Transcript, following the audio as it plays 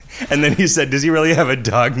And then he said, does he really have a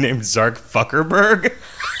dog named Zark Fuckerberg?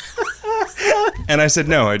 And I said,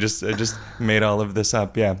 no, I just made all of this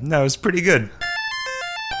up. Yeah, no, it was pretty good.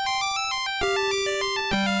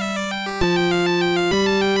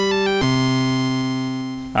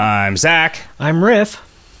 I'm Zach. I'm Riff.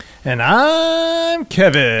 And I'm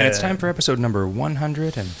Kevin. And it's time for episode number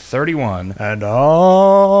 131. And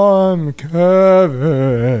I'm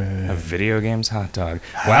Kevin. A video games hot dog.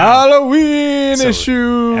 Wow. Halloween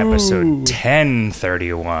issue. Episode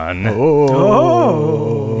 1031.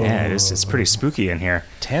 Oh. Yeah, it's pretty spooky in here.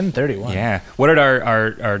 1031. Yeah. What did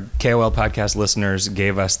our KOL podcast listeners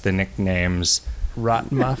gave us the nicknames?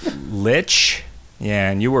 Rot Muff. Lich.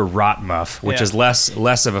 Yeah, and you were Rot Muff, which Yeah. is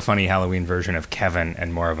less of a funny Halloween version of Kevin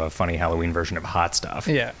and more of a funny Halloween version of Hot Stuff.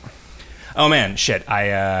 Yeah. Oh man, shit!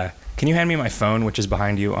 Can you hand me my phone, which is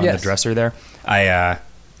behind you on Yes. the dresser there? I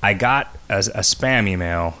got a spam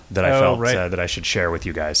email that I felt that I should share with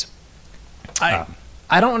you guys. I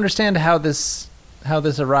don't understand how this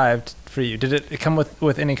arrived for you. Did it come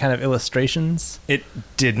with any kind of illustrations? It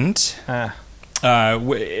didn't.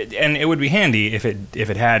 And it would be handy if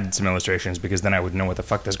it had some illustrations, because then I would know what the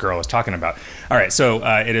fuck this girl is talking about. All right, so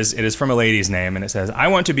it is from a lady's name, and it says, "I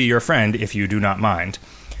want to be your friend if you do not mind.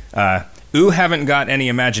 Ooh, haven't got any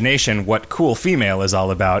imagination what cool female is all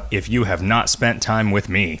about if you have not spent time with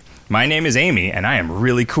me. My name is Amy, and I am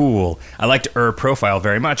really cool. I liked her profile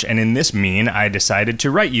very much, and in this mean, I decided to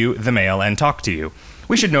write you the mail and talk to you.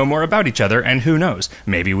 We should know more about each other, and who knows,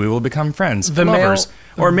 maybe we will become friends, lovers,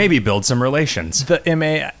 or maybe build some relations." The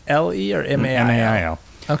M-A-L-E or M-A-I-L? M-A-I-L.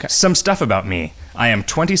 Okay. Some stuff about me. I am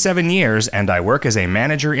 27 years, and I work as a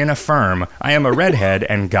manager in a firm. I am a redhead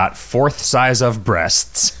and got fourth size of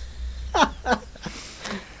breasts.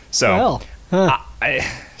 So, Well,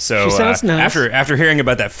 she sounds nice. After hearing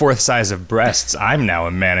about that fourth size of breasts, I'm now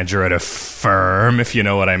a manager at a firm, if you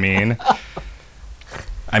know what I mean.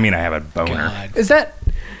 I mean, I have a boner. God. Is that...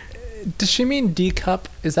 Does she mean D-cup?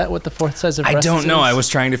 Is that what the fourth size of breast is? I don't know. I was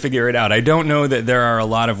trying to figure it out. I don't know that there are a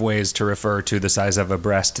lot of ways to refer to the size of a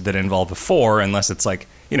breast that involve a 4, unless it's like,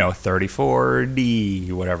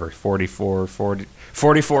 34D, whatever, 44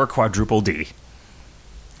 quadruple D.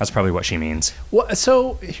 That's probably what she means. Well,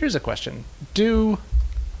 so here's a question: Does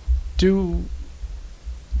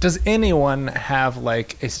anyone have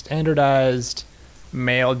like a standardized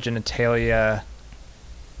male genitalia?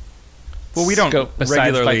 Well, we don't scope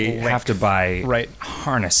besides, regularly like, have to buy right.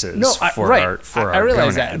 harnesses for right. our I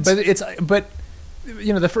realize gonads. that, but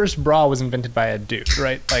the first bra was invented by a dude,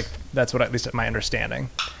 right? Like that's what, at least my understanding.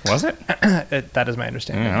 Was it? That is my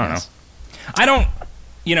understanding. I don't know. yes. I don't.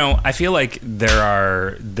 I feel like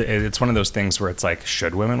it's one of those things where it's like,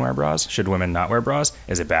 should women wear bras? Should women not wear bras?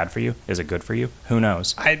 Is it bad for you? Is it good for you? Who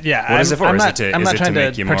knows? What is it for? I'm Is not, it to, I'm is not it trying to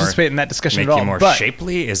make you participate more, in that discussion make at all. you more but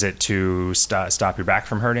shapely? Is it to stop your back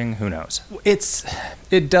from hurting? Who knows?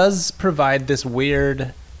 It does provide this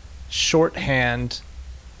weird shorthand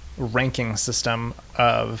ranking system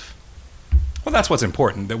of... Well, that's what's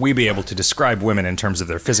important, that we be able to describe women in terms of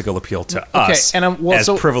their physical appeal to us and as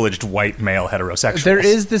privileged white male heterosexuals. There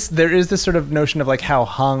is this sort of notion of like how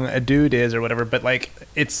hung a dude is or whatever, but like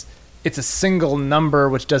it's a single number,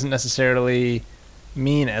 which doesn't necessarily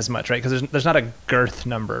mean as much, right? Because there's not a girth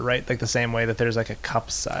number, right? Like the same way that there's like a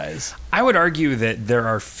cup size. I would argue that there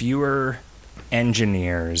are fewer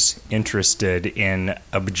engineers interested in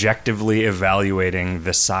objectively evaluating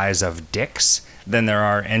the size of dicks than there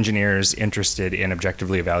are engineers interested in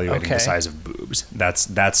objectively evaluating the size of boobs. That's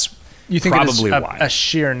you think probably it is why. A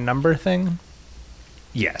sheer number thing?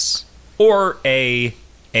 Yes. Or a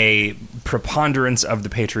preponderance of the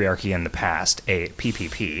patriarchy in the past, a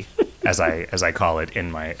PPP, as I call it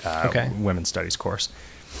in my women's studies course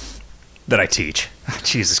that I teach.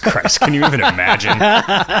 Jesus Christ, can you even imagine?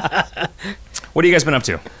 What have you guys been up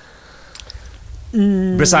to?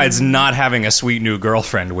 Besides not having a sweet new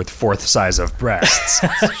girlfriend with fourth size of breasts.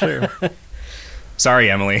 That's true.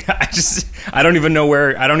 Sorry, Emily. I don't even know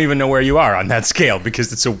where you are on that scale,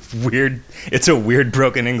 because it's a weird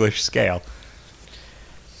broken English scale.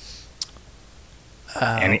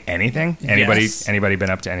 Anything? Yes. Anybody been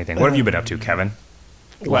up to anything? What have you been up to, Kevin?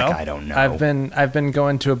 Well, I don't know. I've been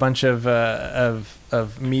going to a bunch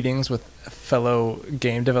of meetings with fellow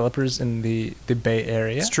game developers in the Bay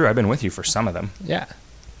Area. It's true. I've been with you for some of them. Yeah,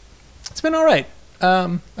 it's been all right.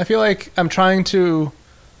 I feel like I'm trying to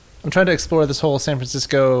explore this whole San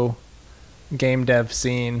Francisco game dev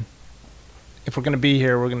scene. If we're gonna be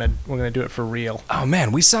here, we're gonna do it for real. Oh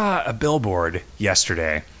man, we saw a billboard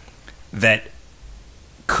yesterday that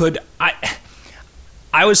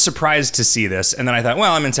I was surprised to see this, and then I thought,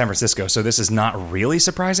 well, I'm in San Francisco, so this is not really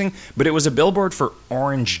surprising, but it was a billboard for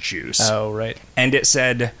orange juice. Oh, right. And it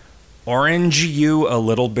said, "Orange you a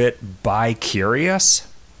little bit, bi-curious."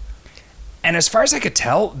 And as far as I could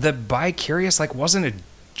tell, the bi-curious wasn't a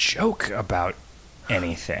joke about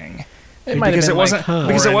anything. It might have been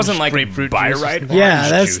because it wasn't like grapefruit by juice or right. something.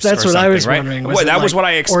 Yeah, orange that's juice or what I was something, right? wondering. Well, that was what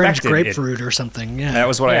I expected. Orange grapefruit or something. Yeah, that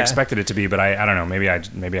was what I Yeah. expected it to be, but I don't know.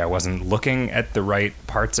 Maybe I wasn't looking at the right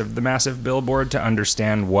parts of the massive billboard to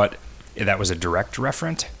understand what that was a direct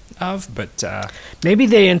referent of. But maybe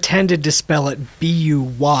they intended to spell it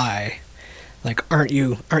B-U-Y. Like, aren't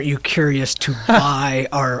you curious to buy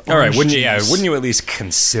our? all right, orange wouldn't juice? you? Wouldn't you at least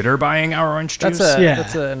consider buying our orange juice?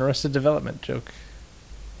 That's an Arrested Development joke.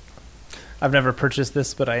 I've never purchased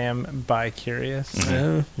this, but I am bi-curious.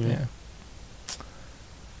 Yeah.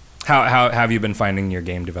 How have you been finding your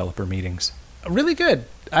game developer meetings? Really good.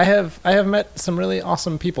 I have met some really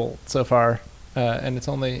awesome people so far, and it's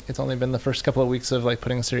only been the first couple of weeks of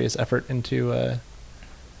putting serious effort into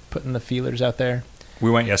putting the feelers out there. We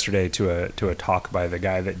went yesterday to a talk by the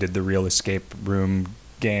guy that did the Real Escape Room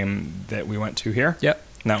game that we went to here. Yep.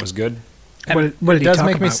 And that was good. And What did it he does talk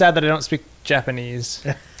make me about? sad that I don't speak Japanese.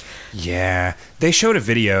 Yeah. They showed a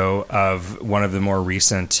video of one of the more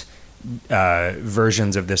recent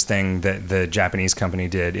versions of this thing that the Japanese company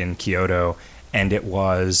did in Kyoto, and it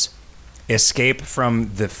was escape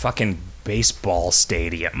from the fucking baseball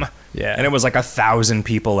stadium. Yeah. And it was 1,000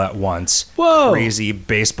 people at once. Whoa. Crazy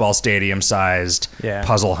baseball stadium sized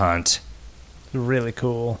puzzle hunt. Really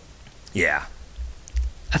cool. Yeah.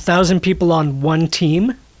 1,000 people on one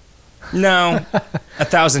team. No.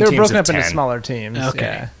 1,000 They were teams broken of up 10. into smaller teams. Okay.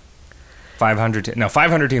 Yeah.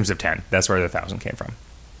 500 teams of 10. That's where the 1,000 came from.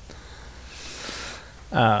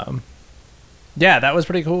 Yeah, that was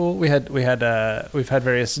pretty cool. We've had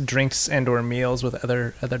various drinks and/or meals with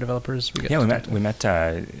other developers. We met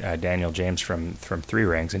Daniel James from Three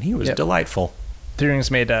Rings, and he was Yep. delightful. Three Rings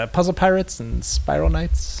made Puzzle Pirates and Spiral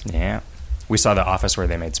Knights. Yeah, we saw the office where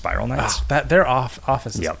they made Spiral Knights. Their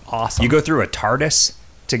office is awesome. You go through a TARDIS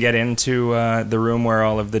to get into the room where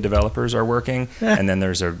all of the developers are working, and then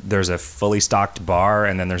there's a fully stocked bar,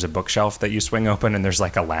 and then there's a bookshelf that you swing open, and there's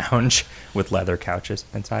a lounge with leather couches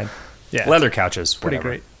inside. Yeah, leather couches, pretty whatever.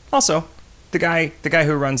 great. Also, the guy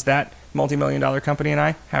who runs that multi-million-dollar company and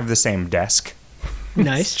I have the same desk.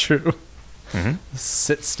 Nice. True. Mm-hmm.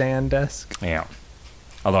 Sit stand desk. Yeah.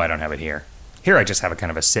 Although I don't have it here. Here I just have a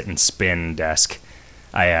kind of a sit and spin desk.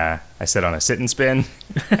 I sit on a sit and spin,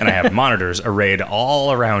 and I have monitors arrayed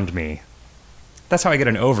all around me. That's how I get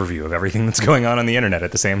an overview of everything that's going on the internet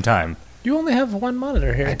at the same time. You only have one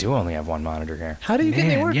monitor here. I do only have one monitor here. How do you get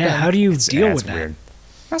any work done? How do you deal It's with that? weird.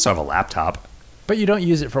 I also have a laptop. But you don't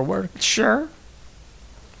use it for work. Sure.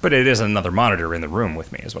 But it is another monitor in the room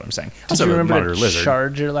with me, is what I'm saying. Did Also you a remember monitor to lizard.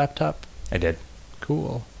 charge your laptop? I did.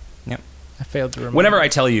 Cool. Yep. I failed to remember. Whenever I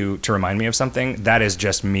tell you to remind me of something, that is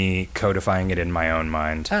just me codifying it in my own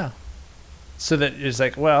mind. Oh. So that it's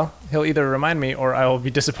well, he'll either remind me or I will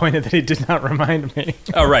be disappointed that he did not remind me.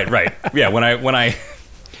 Oh, right. Yeah, when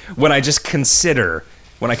I just consider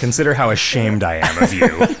how ashamed I am of you,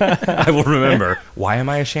 I will remember, why am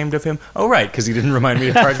I ashamed of him? Oh, right, because he didn't remind me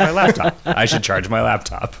to charge my laptop. I should charge my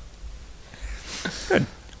laptop. Good.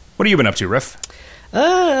 What have you been up to, Riff?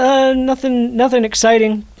 Nothing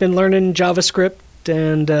exciting. Been learning JavaScript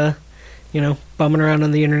and bumming around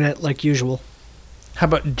on the internet like usual. How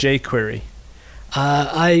about jQuery?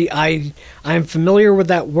 I'm familiar with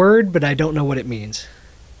that word, but I don't know what it means.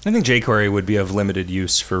 I think jQuery would be of limited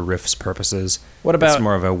use for Riff's purposes. What about it's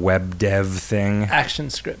more of a web dev thing.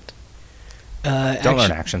 ActionScript? Don't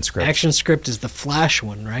learn ActionScript. ActionScript is the Flash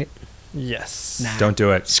one, right? Yes. Nah. Don't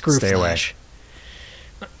do it. Screw Stay Flash.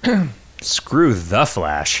 away. Screw the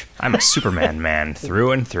Flash. I'm a Superman man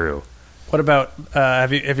through and through. What about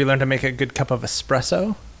have you learned to make a good cup of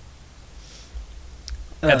espresso?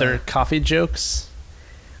 Other coffee jokes?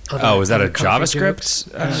 Is that a coffee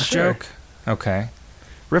JavaScript Sure. joke? Okay.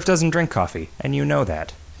 Riff doesn't drink coffee, and you know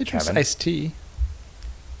that. He drinks Kevin. iced tea.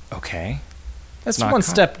 Okay. That's not one co-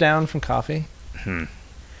 step down from coffee.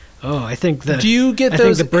 Oh, I think Do you get I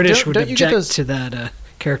those? think the British would don't you get object those, to that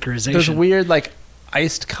characterization. those weird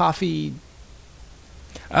iced coffee?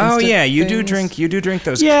 Oh instant yeah, you do things? drink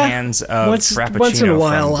those Yeah. cans of once Frappuccino in a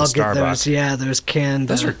while, from the I'll get Starbucks. those. Yeah, those canned.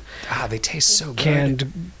 Those are they taste so good.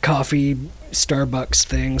 canned coffee Starbucks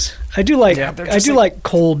things. I do like Yeah, they're I just do like- like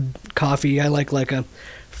cold coffee. I like a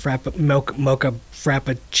mocha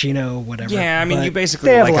frappuccino, whatever. Yeah, I mean But you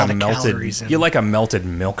basically they have like a lot a of melted calories in you them. like a melted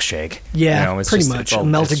milkshake. Yeah, You know, it's pretty just- much it's all- a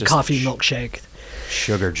melted it's just coffee milkshake.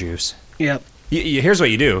 sugar juice. Yep. Here's what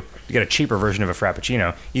you do. you get a cheaper version of a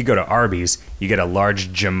Frappuccino. You go to Arby's, you get a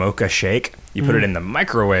large Jamocha shake, you put it in the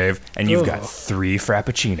microwave, and you've got 3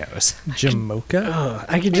 Frappuccinos. Jamocha?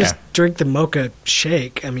 I could just drink the mocha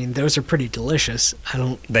shake. I mean, those are pretty delicious.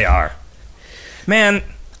 They are. Man,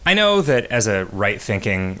 I know that as a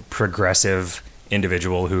right-thinking, progressive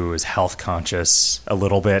individual who is health conscious a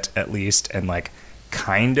little bit, at least, and like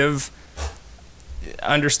kind of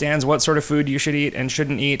understands what sort of food you should eat and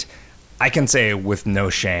shouldn't eat, I can say with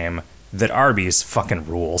no shame that Arby's fucking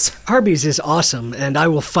rules. Arby's is awesome, and I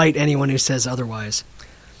will fight anyone who says otherwise.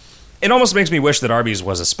 It almost makes me wish that Arby's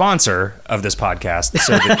was a sponsor of this podcast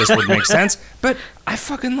so that this would make sense, but I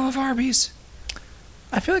fucking love Arby's.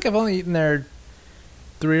 I feel like I've only eaten there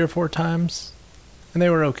 3 or 4 times, and they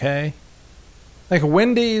were okay. Like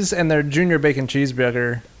Wendy's and their Junior Bacon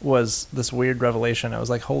Cheeseburger was this weird revelation. I was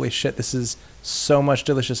like, holy shit, this is so much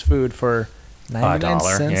delicious food for 99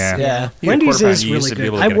 $1, cents. yeah. Wendy's is You used really to be good.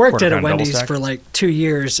 able to I get a worked at a quarter-pound double Wendy's stack. for like 2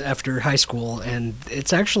 years after high school, and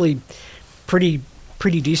it's actually pretty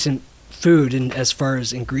decent food in, as far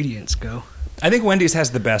as ingredients go. I think Wendy's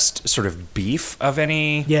has the best sort of beef of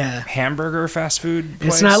any hamburger fast food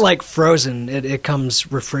place. It's not like frozen. It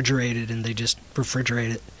comes refrigerated, and they just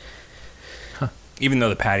refrigerate it. Even though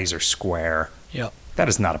the patties are square. Yep. That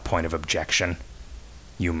is not a point of objection.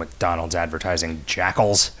 You McDonald's advertising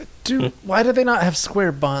jackals. Why do they not have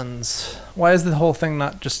square buns? Why is the whole thing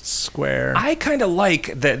not just square? I kind of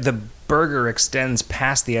like that the burger extends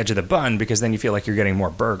past the edge of the bun because then you feel like you're getting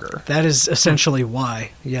more burger. That is essentially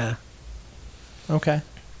why. Yeah. Okay.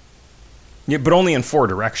 Yeah, but only in 4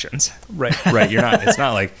 directions. Right. Right. You're not. It's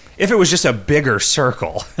not like if it was just a bigger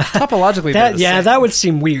circle. Topologically, they're the same. that would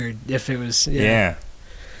seem weird if it was. Yeah.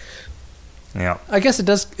 Yeah. I guess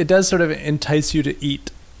it does sort of entice you to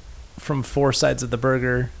eat from 4 sides of the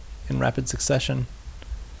burger in rapid succession.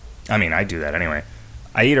 I mean, I do that anyway.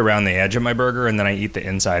 I eat around the edge of my burger and then I eat the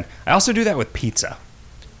inside. I also do that with pizza.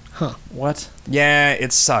 Huh. What? Yeah,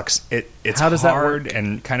 it sucks. It's How does that hard work?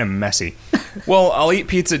 and kind of messy. Well, I'll eat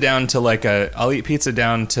pizza down to like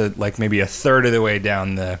maybe a third of the way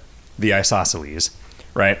down the isosceles,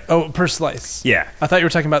 right? Oh, per slice. Yeah. I thought you were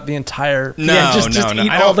talking about the entire. No, just no.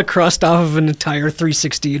 eat all the crust off of an entire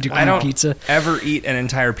 360-degree I don't pizza. ever eat an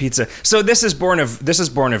entire pizza. So this is born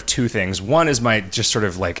of 2 things. One is my just sort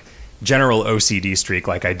of like general OCD streak.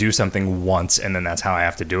 Like I do something once and then that's how I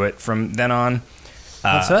have to do it from then on.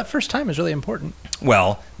 So that first time is really important.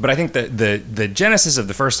 Well, but I think the genesis of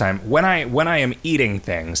the first time, when I am eating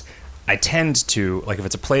things, I tend to, like if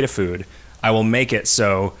it's a plate of food, I will make it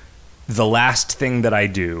so the last thing that I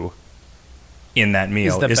do in that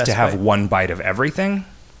meal is to have 1 bite of everything.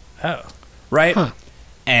 Oh. Right? Huh.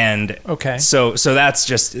 And okay. So that's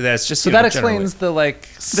just so that explains the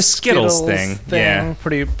the Skittles thing. Yeah.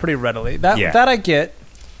 pretty readily. That I get.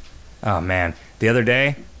 Oh man, the other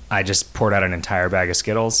day I just poured out an entire bag of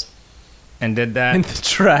Skittles and did that in the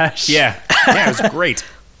trash. Yeah, it was great.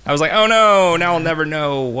 I was like, oh no, now I'll never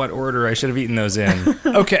know what order I should have eaten those in.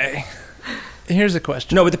 Okay. Here's a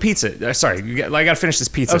question. No, with the pizza. Sorry, I got to finish this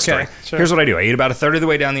pizza story. Sure. Here's what I do. I eat about a third of the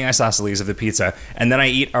way down the isosceles of the pizza, and then I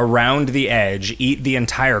eat around the edge, eat the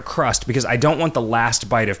entire crust, because I don't want the last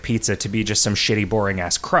bite of pizza to be just some shitty,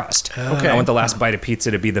 boring-ass crust. Okay. I want the last bite of pizza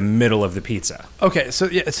to be the middle of the pizza. Okay, so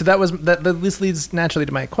this leads naturally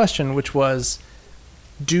to my question, which was,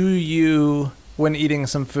 do you, when eating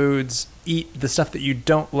some foods, eat the stuff that you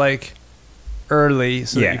don't like early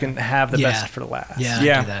so that you can have the best for last? Yeah,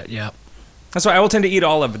 I do that, yeah. That's why I will tend to eat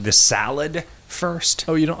all of the salad first.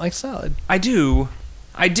 Oh, you don't like salad? I do.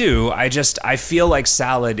 I feel like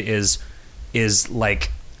salad is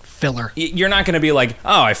like filler. You're not going to be like,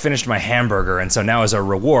 oh, I finished my hamburger, and so now as a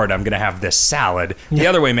reward, I'm going to have this salad. The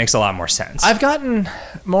other way makes a lot more sense. I've gotten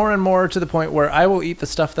more and more to the point where I will eat the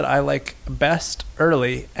stuff that I like best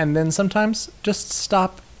early, and then sometimes just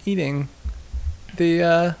stop eating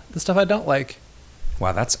the stuff I don't like.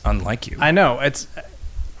 Wow, that's unlike you. I know.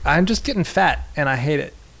 I'm just getting fat, and I hate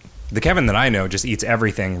it. The Kevin that I know just eats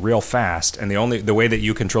everything real fast, and the way that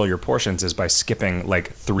you control your portions is by skipping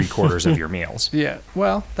like 3/4 of your meals. Yeah,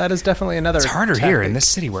 well, that is definitely another. It's harder tactic. here in this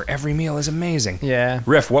city where every meal is amazing. Yeah.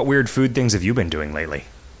 Riff, what weird food things have you been doing lately?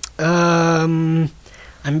 I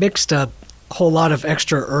mixed a whole lot of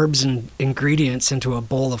extra herbs and ingredients into a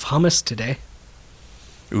bowl of hummus today.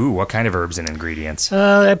 Ooh, what kind of herbs and ingredients?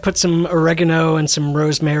 I put some oregano and some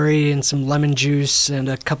rosemary and some lemon juice and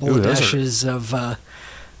a couple of dashes of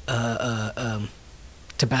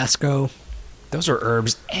Tabasco. Those are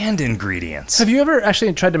herbs and ingredients. Have you ever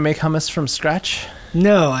actually tried to make hummus from scratch?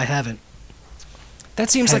 No, I haven't. That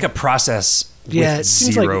seems like a process with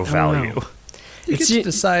zero value. You get to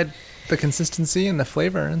decide the consistency and the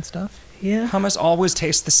flavor and stuff. Yeah. Hummus always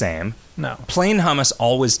tastes the same. No. Plain hummus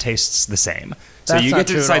always tastes the same. So That's you not get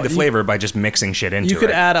to true at decide all. the flavor by just mixing shit into it. You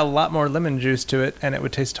could add a lot more lemon juice to it, and it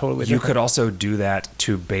would taste totally You different. could also do that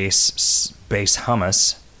to base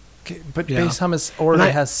hummus. But Yeah. base hummus already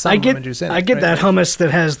And has some I get, lemon juice in it. I get right? that hummus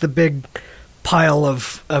that has the big pile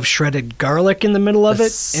of shredded garlic in the middle of The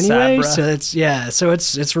it anyway. Sabra. So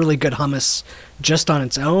it's really good hummus just on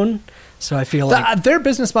its own. So I feel like Their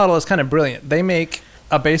business model is kind of brilliant. They make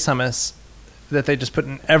a base hummus that they just put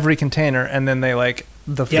in every container, and then they like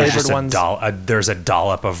the Yeah. flavored Just ones. there's a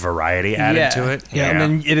dollop of variety added to it. Yeah. And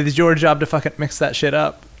then it is your job to fucking mix that shit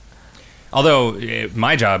up. Although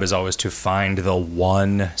my job is always to find the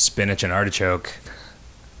one spinach and artichoke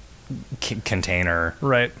container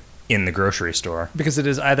Right. in the grocery store. Because it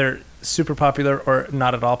is either super popular or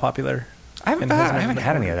not at all popular. I And it hasn't haven't been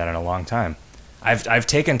had any of that in a long time. I've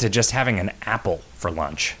taken to just having an apple for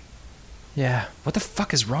lunch. Yeah. What the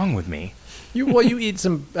fuck is wrong with me? You eat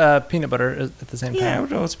some peanut butter at the same Yeah, time.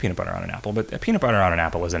 well, it's peanut butter on an apple, but peanut butter on an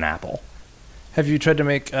apple is an apple. Have you tried to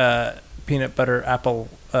make peanut butter apple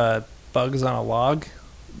bugs on a log?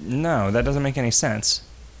 No, that doesn't make any sense.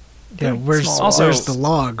 yeah, where's small where's logs. the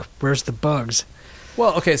log? Where's the bugs?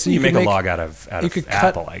 Well, okay, so You you make could a log out of could cut-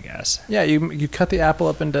 apple, I guess. Yeah, you cut the apple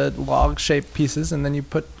up into log-shaped pieces, and then you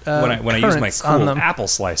put When I use my currants on cool them. apple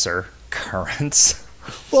slicer, currants.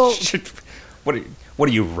 Well, What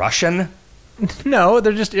are you, Russian? no,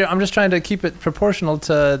 they're just. I'm just trying to keep it proportional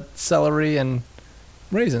to celery and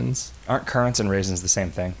raisins. Aren't currants and raisins the same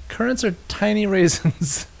thing? Currants are tiny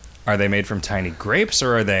raisins. Are they made from tiny grapes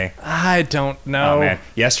or are they? I don't know. Oh man!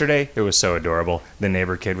 Yesterday it was so adorable. The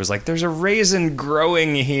neighbor kid was like, "There's a raisin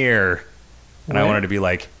growing here," and I Where? wanted to be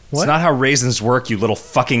like, "It's What? not how raisins work, you little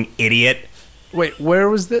fucking idiot." Wait, where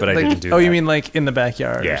was this? But I like, didn't do Oh, you that. mean like in the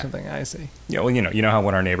backyard or Yeah. something? I see. Yeah, well, you know how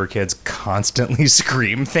when our neighbor kids constantly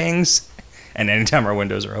scream things, and anytime our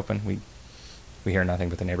windows are open, we hear nothing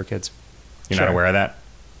but the neighbor kids. You're not Sure. aware of that?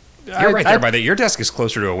 You're right there by your desk is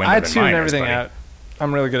closer to a window I than tune mine is, everything buddy. out.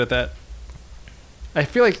 I'm really good at that. I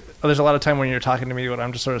feel like there's a lot of time when you're talking to me when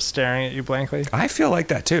I'm just sort of staring at you blankly. I feel like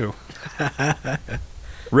that too.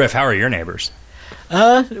 Riff, how are your neighbors?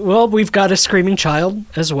 Well, we've got a screaming child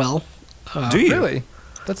as well. Do you Really?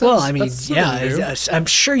 That Well, sounds- I mean, that's sort of new. yeah, I'm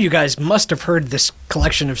sure you guys must have heard this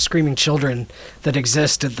collection of screaming children that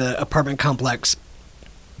exist at the apartment complex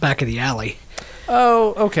back of the alley.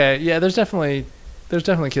 Oh, okay. Yeah, there's definitely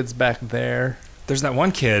kids back there. There's that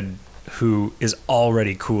one kid who is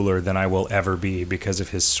already cooler than I will ever be because of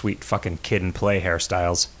his sweet fucking kid and play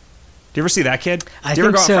hairstyles. Do you ever see that kid? I Do you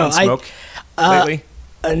ever think go out so. front and smoke lately?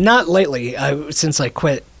 Not lately, since I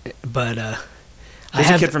quit, but There's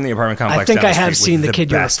a kid from the apartment complex. I think down I the have street seen with the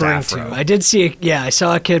kid you're best referring afro. to. I did see, I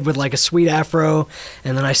saw a kid with like a sweet afro,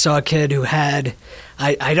 and then I saw a kid who had,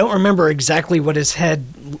 I don't remember exactly what his head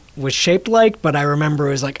was shaped like, but I remember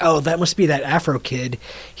it was like, oh, that must be that afro kid.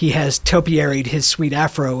 He has topiaried his sweet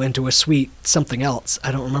afro into a sweet something else.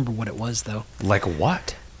 I don't remember what it was, though. Like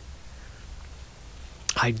what?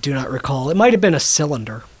 I do not recall. It might have been a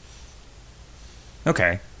cylinder.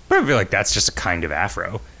 Okay. But I feel like that's just a kind of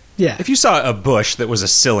afro. Yeah. If you saw a bush that was a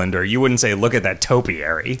cylinder, you wouldn't say, look at that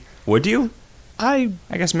topiary, would you? I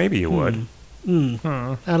I guess maybe you would. I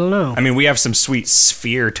don't know. I mean, we have some sweet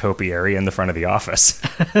sphere topiary in the front of the office.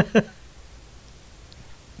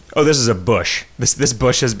 Oh, this is a bush. This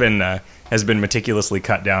bush has been meticulously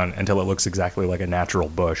cut down until it looks exactly like a natural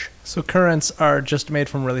bush. So currants are just made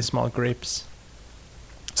from really small grapes.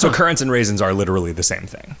 So currants and raisins are literally the same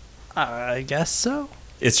thing. I guess so.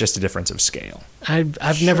 It's just a difference of scale.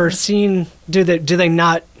 I've never seen. Do they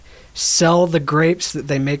not sell the grapes that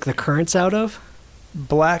they make the currants out of?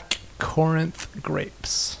 Black Corinth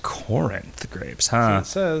grapes. Corinth grapes, That's what huh? it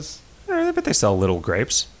says. I bet they sell little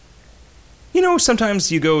grapes. You know,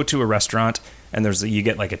 sometimes you go to a restaurant and you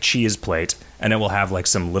get like a cheese plate and it will have like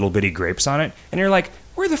some little bitty grapes on it, and you're like,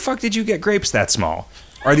 where the fuck did you get grapes that small?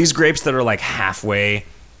 Are these grapes that are like halfway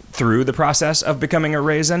through the process of becoming a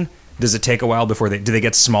raisin? Does it take a while before do they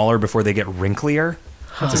get smaller before they get wrinklier?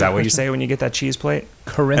 Is that what you say when you get that cheese plate?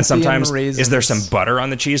 Corinthian And sometimes, raisins. is there some butter on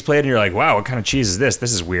the cheese plate? And you're like, wow, what kind of cheese is this?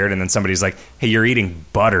 This is weird. And then somebody's like, hey, you're eating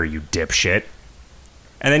butter, you dipshit.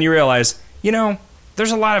 And then you realize,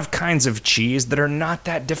 there's a lot of kinds of cheese that are not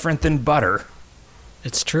that different than butter.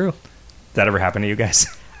 It's true. Did that ever happen to you guys?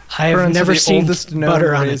 I have Currants are never the seen oldest known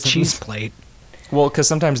butter on raisins. a cheese plate. Well, because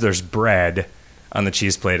sometimes there's bread on the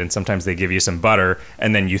cheese plate, and sometimes they give you some butter,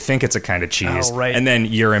 and then you think it's a kind of cheese, Oh, right. and then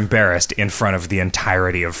you're embarrassed in front of the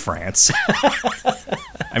entirety of France.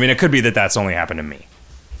 I mean, it could be that that's only happened to me.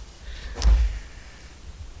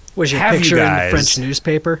 Was your Have you picture in the guys- French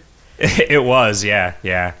newspaper? It was, yeah.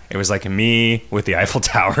 It was like me with the Eiffel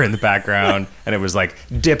Tower in the background, and it was like,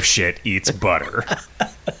 dipshit eats butter.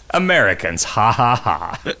 Americans, ha ha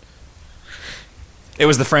ha. It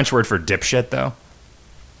was the French word for dipshit, though.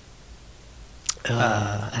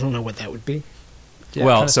 I don't know what that would be. Yeah,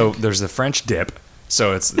 well, so there's the French dip,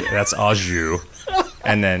 so that's au jus,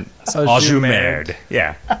 and then au jus merde.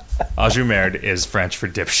 Yeah, au jus merde is French for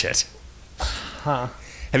dipshit. Huh.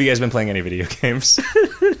 Have you guys been playing any video games?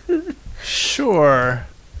 Sure.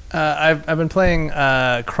 I've been playing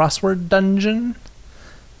Crossword Dungeon,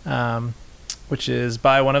 which is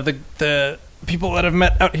by one of the people that I've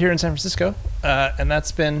met out here in San Francisco, and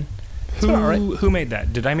that's been Who made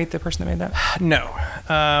that? Did I meet the person that made that? No.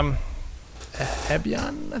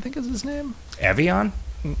 Ebion, I think is his name. Evian?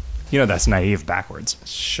 You know that's naive backwards.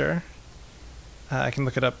 Sure. I can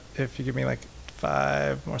look it up if you give me like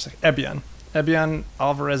 5 more seconds. Ebion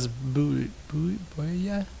Alvarez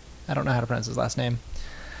Buya. I don't know how to pronounce his last name.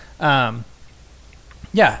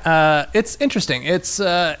 It's interesting.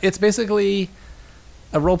 It's basically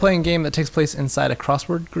a role-playing game that takes place inside a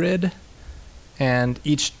crossword grid, and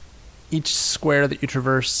each square that you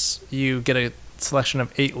traverse, you get a selection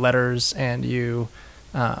of 8 letters, and you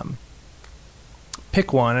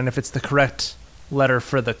pick one, and if it's the correct letter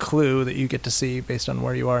for the clue that you get to see based on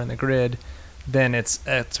where you are in the grid, then it's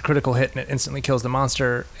a critical hit and it instantly kills the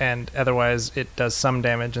monster, and otherwise it does some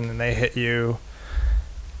damage and then they hit you.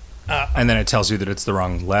 And then it tells you that it's the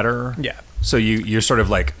wrong letter. Yeah. So you're sort of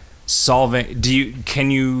like solving.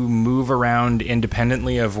 Can you move around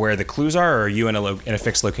independently of where the clues are, or are you in a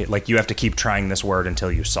fixed location? Like you have to keep trying this word until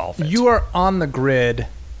you solve it. You are on the grid.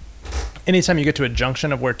 Anytime you get to a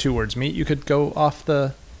junction of where 2 words meet, you could go off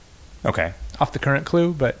the current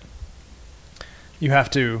clue, but you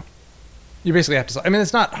basically have to. I mean,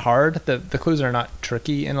 it's not hard. The clues are not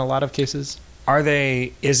tricky in a lot of cases. Are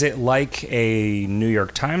they? Is it like a New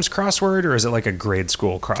York Times crossword, or is it like a grade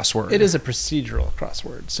school crossword? It is a procedural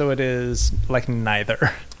crossword, so it is like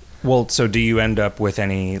neither. Well, so do you end up with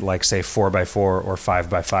any, like, say, 4x4 or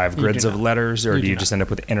 5x5 grids of letters, or do you just end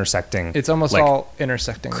up with intersecting? It's almost like, all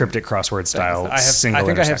intersecting. Cryptic crossword style. I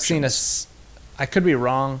have seen I could be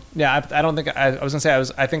wrong. Yeah, I don't think I was gonna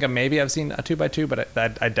say I think maybe I've seen a 2x2,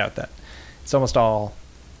 but I doubt that. It's almost all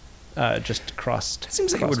just crossed. It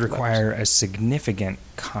seems like it would require a significant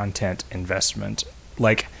content investment.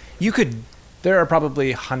 Like you could. There are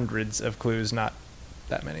probably hundreds of clues, not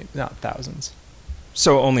that many, not thousands.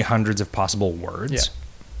 So only hundreds of possible words.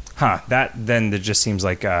 Yeah. That just seems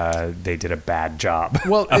like they did a bad job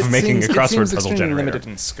of making a crossword puzzle generator. Limited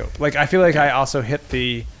in scope. Like I feel like I also hit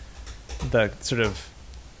the sort of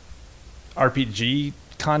RPG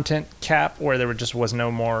content cap where there's no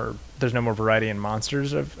more variety in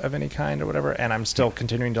monsters of any kind or whatever, and I'm still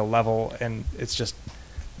continuing to level, and it's just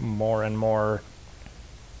more and more.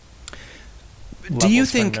 Do you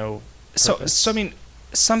think so? I mean,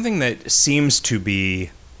 something that seems to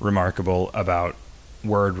be remarkable about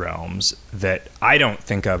Word Realms that I don't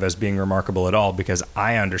think of as being remarkable at all, because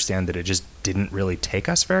I understand that it just didn't really take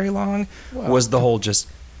us very long, was the whole just.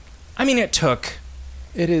 I mean, it took.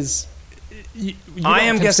 It is. I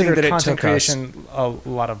am guessing that it took creation a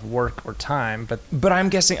lot of work or time, but I'm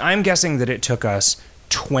guessing that it took us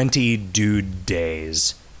 20 dude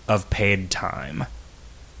days of paid time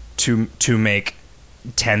to make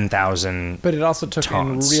 10,000. But it also took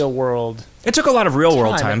taunts. In real world. It took a lot of real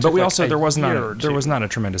world time, but we like also there was not a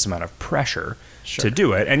tremendous amount of pressure to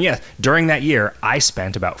do it. And yes, during that year, I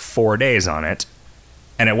spent about 4 days on it.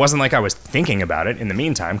 And it wasn't like I was thinking about it in the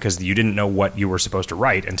meantime, because you didn't know what you were supposed to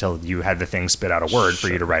write until you had the thing spit out a word for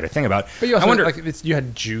you to write a thing about. But you also you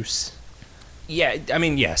had juice. Yeah, I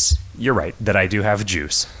mean, yes, you're right that I do have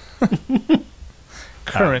juice.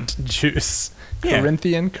 Current juice. Yeah.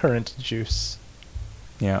 Corinthian current juice.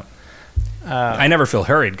 Yeah. I never feel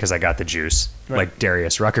hurried because I got the juice, like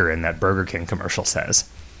Darius Rucker in that Burger King commercial says.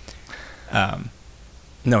 No,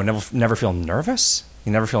 never feel nervous?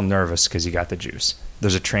 You never feel nervous because you got the juice.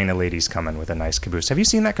 There's a train of ladies coming with a nice caboose. Have you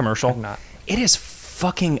seen that commercial? I've not. It is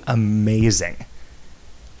fucking amazing.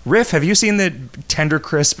 Riff, have you seen the Tender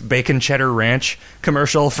Crisp Bacon Cheddar Ranch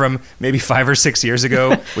commercial from maybe 5 or 6 years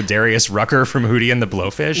ago with Darius Rucker from Hootie and the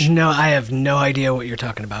Blowfish? No, I have no idea what you're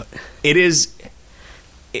talking about. It is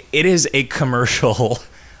a commercial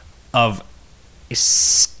of a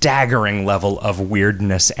staggering level of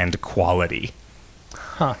weirdness and quality.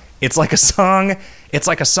 Huh. It's like a song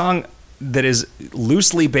that is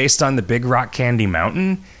loosely based on the Big Rock Candy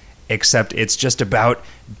Mountain, except it's just about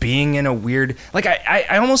being in a weird, like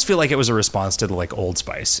I almost feel like it was a response to the like Old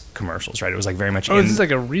Spice commercials, right? It was like very much this is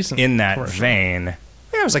like a recent in that commercial. vein.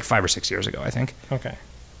 Yeah, it was like 5 or 6 years ago, I think. Okay.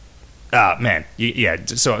 Man, yeah.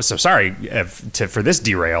 So sorry for this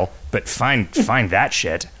derail, but find that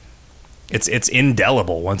shit. It's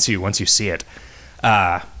indelible once you see it.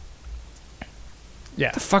 Yeah.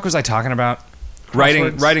 The fuck was I talking about?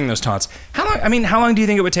 Crosswords. Writing those taunts. How long do you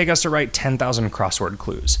think it would take us to write 10,000 crossword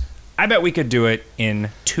clues? I bet we could do it in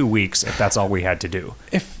 2 weeks if that's all we had to do.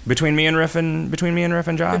 Between me and Riff and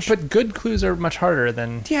Josh. But good clues are much harder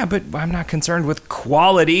than. Yeah, but I'm not concerned with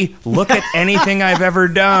quality. Look at anything I've ever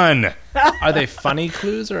done. Are they funny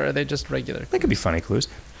clues or are they just regular? They could be funny clues.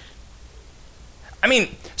 I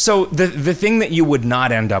mean, so the thing that you would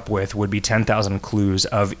not end up with would be 10,000 clues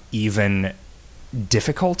of even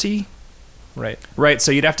difficulty. Right.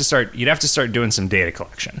 So you'd have to start doing some data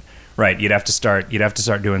collection. Right. You'd have to start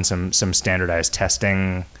doing some standardized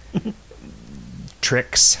testing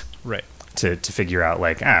tricks. Right. To figure out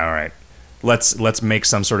like, all right, let's make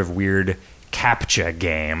some sort of weird CAPTCHA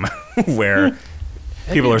game where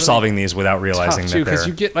people are really solving these without realizing that they're because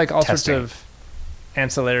you get like all testing. sorts of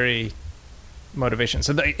ancillary motivation.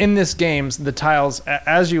 So in this games, the tiles,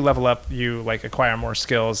 as you level up, you like acquire more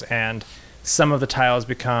skills, and some of the tiles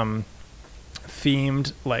become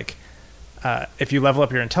themed. Like if you level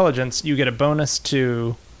up your intelligence, you get a bonus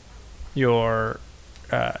to your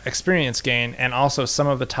experience gain, and also some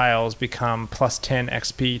of the tiles become plus 10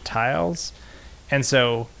 XP tiles. And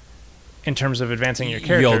so in terms of advancing your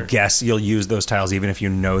character, you'll use those tiles even if you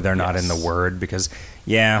know they're not in the word, because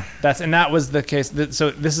that was the case.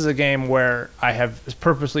 So this is a game where I have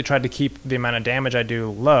purposely tried to keep the amount of damage I do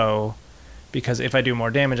low, because if I do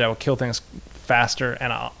more damage, I will kill things faster,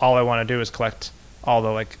 and all I want to do is collect all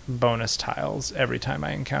the like bonus tiles every time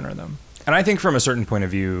I encounter them. And I think from a certain point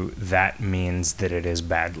of view, that means that it is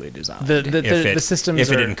badly designed. The systems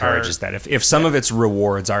if it encourages that. If some of its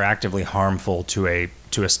rewards are actively harmful to a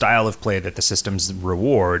style of play that the systems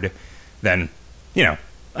reward, then,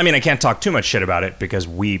 I can't talk too much shit about it because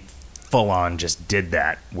we full on just did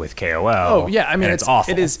that with KOL. Oh yeah, I mean it's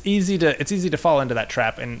awful. It is easy to fall into that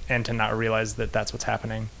trap and to not realize that that's what's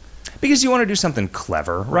happening. Because you want to do something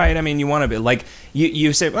clever, right? I mean, you want to be like,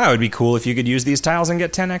 you say, well, it would be cool if you could use these tiles and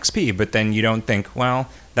get 10 XP, but then you don't think, well,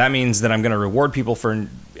 that means that I'm going to reward people for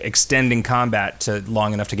extending combat to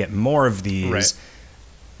long enough to get more of these. Right.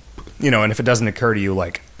 And if it doesn't occur to you,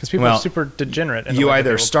 like, because people are super degenerate. In you the way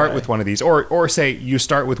either that start play. with one of these, or say you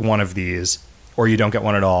start with one of these, or you don't get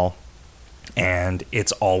one at all, and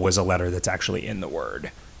it's always a letter that's actually in the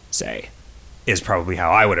word, say, is probably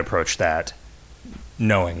how I would approach that,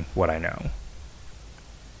 knowing what I know.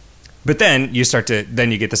 But then you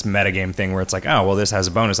get this metagame thing where it's like, oh, well, this has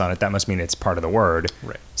a bonus on it. That must mean it's part of the word.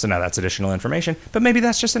 Right. So now that's additional information. But maybe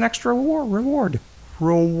that's just an extra reward.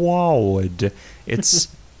 It's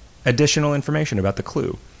additional information about the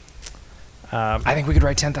clue. I think we could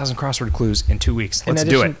write 10,000 crossword clues in 2 weeks. Let's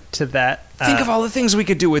do it. In addition to that, think of all the things we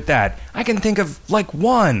could do with that. I can think of like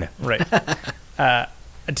one. Right.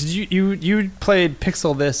 Did you played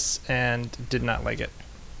Pixel this and did not like it?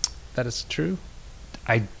 That is true.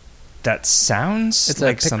 That sounds it's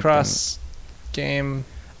like a Picross game.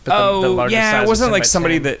 But oh the largest yeah, size it wasn't was like 10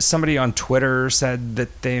 by 10. somebody on Twitter said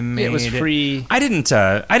that they made it was free. I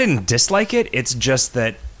didn't dislike it. It's just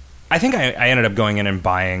that I think I ended up going in and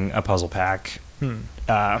buying a puzzle pack.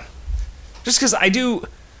 Just because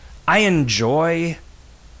I enjoy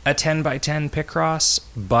a 10 by 10 Picross,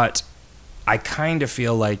 but I kind of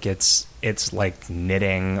feel like it's like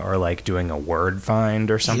knitting or like doing a word find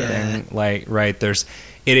or something. Yeah. Like, right,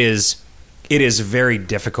 it is very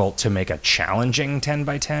difficult to make a challenging 10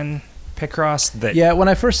 by 10 Picross. Yeah, when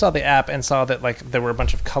I first saw the app and saw that like there were a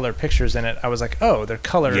bunch of color pictures in it, I was like, oh, they're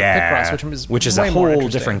color Picross, which is a way more whole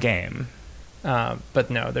interesting. different game. But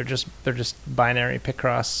no, they're just binary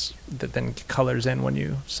Picross that then colors in when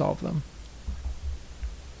you solve them.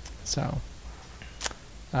 So,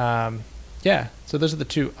 yeah. So those are the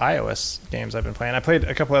two iOS games I've been playing. I played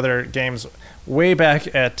a couple other games way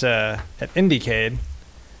back at Indiecade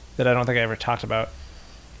that I don't think I ever talked about.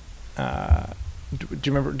 Do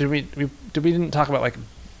you remember? Did we didn't talk about like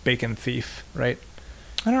Bacon Thief, right?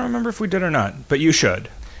 I don't remember if we did or not, but you should.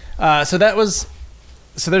 So there's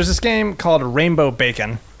this game called Rainbow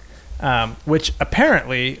Bacon, which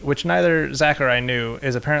neither Zach or I knew,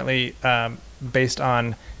 is apparently based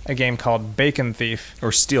on a game called Bacon Thief.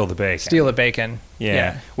 Or Steal the Bacon. Steal the Bacon.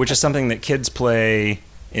 Yeah. Which is something that kids play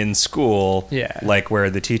in school. Yeah. Like where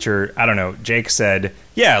the teacher, I don't know, Jake said,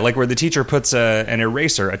 yeah, like where the teacher puts an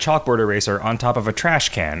eraser, a chalkboard eraser on top of a trash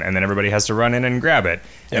can, and then everybody has to run in and grab it.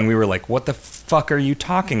 Yep. And we were like, what the fuck are you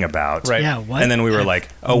talking about? Right. Yeah, what? And then we were like,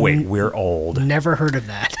 oh wait, we're old. Never heard of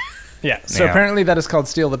that. Yeah. So apparently that is called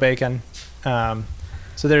Steal the Bacon. So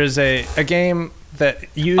there is a game that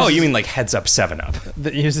uses... Oh, you mean like Heads Up 7-Up?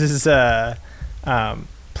 That uses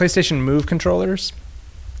PlayStation Move controllers.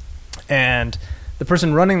 And the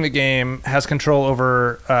person running the game has control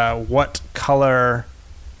over what color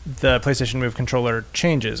the PlayStation Move controller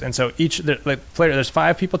changes. And so there's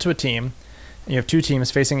 5 people to a team. And you have 2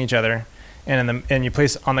 teams facing each other. And you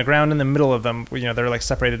place on the ground in the middle of them, they're like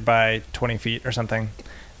separated by 20 feet or something.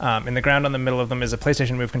 In the ground on the middle of them is a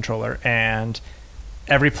PlayStation Move controller, and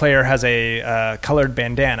every player has a colored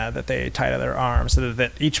bandana that they tie to their arm, so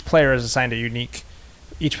that each player is assigned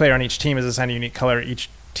each player on each team is assigned a unique color. Each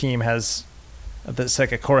team has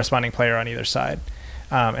like a corresponding player on either side.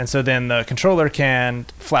 And so then the controller can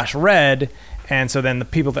flash red, and so then the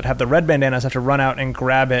people that have the red bandanas have to run out and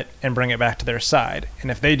grab it and bring it back to their side. And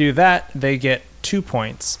if they do that, they get 2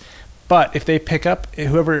 points. But if they pick up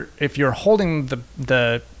if you're holding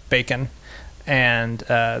the bacon and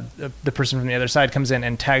the person from the other side comes in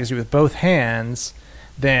and tags you with both hands,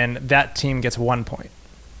 then that team gets 1 point.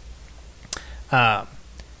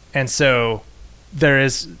 And so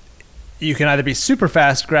you can either be super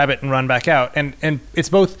fast, grab it, and run back out. And it's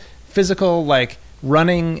both physical, like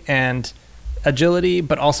running and agility,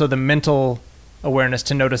 but also the mental awareness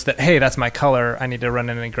to notice that, hey, that's my color, I need to run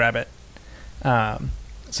in and grab it.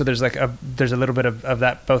 So there's a little bit of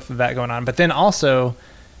that, both of that going on. But then also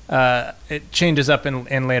it changes up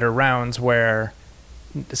in later rounds where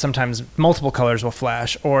sometimes multiple colors will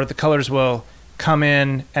flash, or the colors will come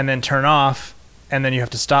in and then turn off, and then you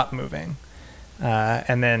have to stop moving.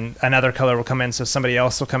 And then another color will come in, so somebody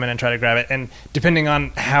else will come in and try to grab it. And depending on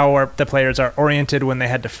how the players are oriented when they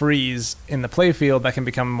had to freeze in the playfield, that can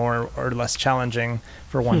become more or less challenging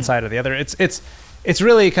for one side or the other. It's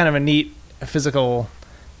really kind of a neat physical,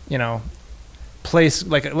 place,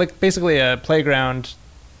 like basically a playground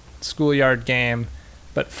schoolyard game,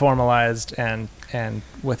 but formalized and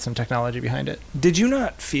with some technology behind it. Did you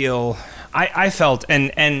not feel? I felt,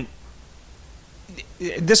 and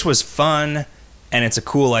this was fun. And it's a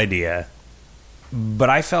cool idea, but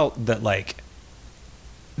I felt that like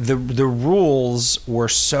the rules were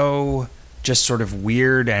so just sort of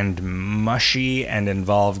weird and mushy and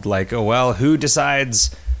involved like, oh well, who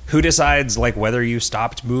decides like whether you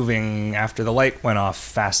stopped moving after the light went off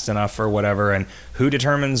fast enough or whatever, and who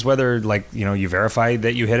determines whether like you verify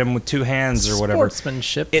that you him with 2 hands or whatever.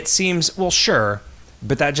 Sportsmanship. It seems, well, sure,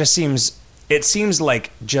 but that just seems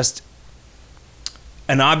like just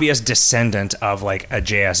an obvious descendant of like a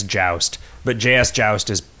JS Joust, but JS Joust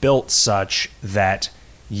is built such that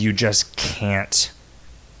you just can't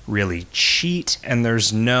really cheat, and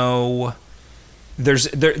there's no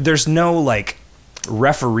like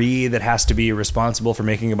referee that has to be responsible for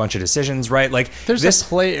making a bunch of decisions, right? Like there's this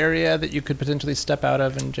play area that you could potentially step out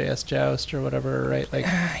of in JS Joust or whatever, right? Like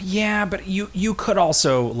yeah, but you could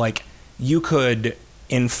also like you could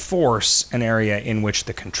enforce an area in which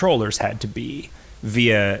the controllers had to be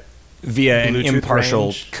via an Bluetooth impartial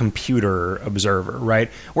range. computer observer,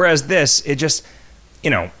 right? Whereas this, it just,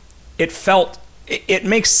 it felt, it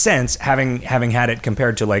makes sense having had it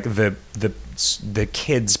compared to like the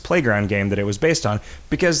kids' playground game that it was based on,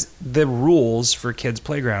 because the rules for kids'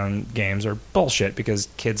 playground games are bullshit because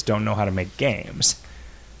kids don't know how to make games,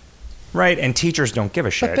 right? And teachers don't give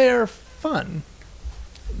a shit. But they're fun.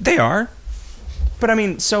 They are, but I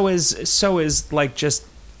mean, so is like just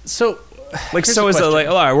so. Like, so is like,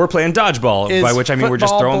 all right, we're playing dodgeball, by which I mean we're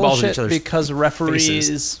just throwing balls at each other's because referees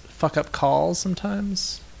faces. Fuck up calls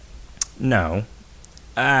sometimes. No,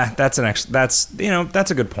 that's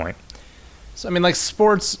a good point. So I mean, like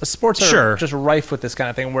sports are Sure. just rife with this kind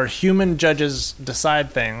of thing where human judges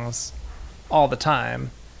decide things all the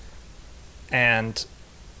time, and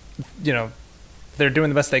they're doing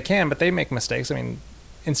the best they can, but they make mistakes. I mean,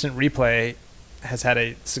 instant replay has had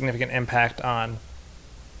a significant impact on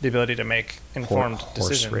the ability to make informed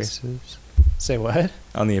decisions. Horse races. Say what?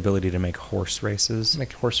 On the ability to make horse races.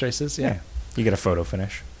 Make horse races, yeah. You get a photo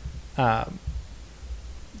finish. Yeah,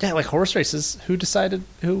 like horse races. Who decided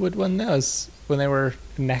who would win those when they were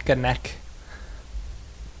neck and neck?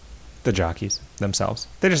 The jockeys themselves.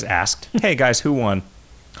 They just asked, hey guys, who won?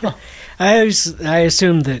 Huh. I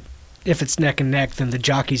assume that if it's neck and neck, then the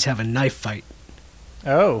jockeys have a knife fight.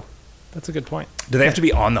 Oh, that's a good point. Do they have to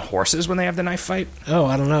be on the horses when they have the knife fight? Oh,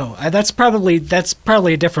 I don't know. That's probably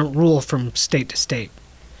a different rule from state to state.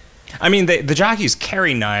 I mean, the jockeys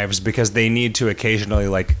carry knives because they need to occasionally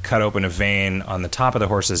like cut open a vein on the top of the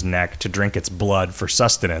horse's neck to drink its blood for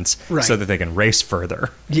sustenance, right, so that they can race further.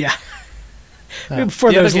 Yeah.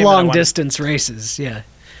 For those long distance races, yeah.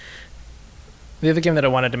 The other game that I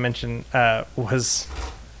wanted to mention was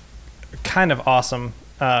kind of awesome.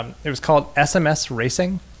 It was called SMS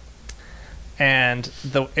Racing. and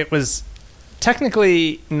it was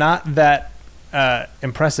technically not that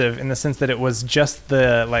impressive in the sense that it was just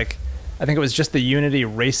the I think it was just the Unity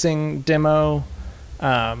racing demo,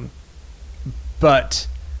 but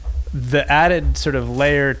the added sort of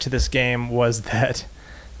layer to this game was that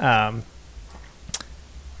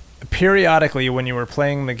periodically when you were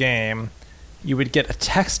playing the game, you would get a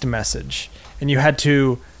text message, and you had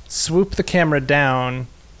to swoop the camera down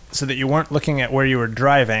so that you weren't looking at where you were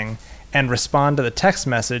driving and respond to the text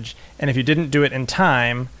message. And if you didn't do it in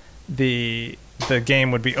time, the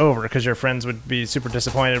game would be over because your friends would be super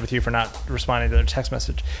disappointed with you for not responding to their text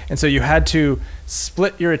message. And so you had to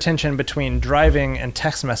split your attention between driving and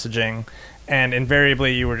text messaging, and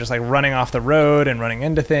invariably you were just like running off the road and running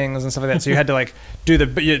into things and stuff like that. So you had to like do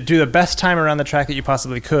the best time around the track that you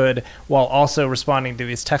possibly could while also responding to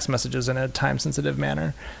these text messages in a time sensitive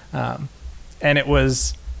manner. And it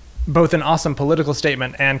was both an awesome political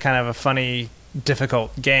statement and kind of a funny,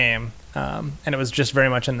 difficult game. And it was just very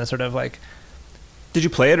much in the sort of like... Did you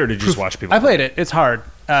play it, or did you just watch people? I played it. It's hard.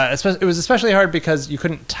 It was especially hard because you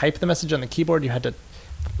couldn't type the message on the keyboard. You had to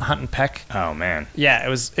hunt and peck. Oh, man. Yeah, it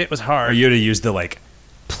was hard. Or you had to use the like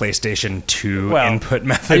PlayStation 2 input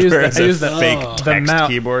method I used where it's a the fake text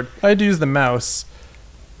keyboard. I had to use the mouse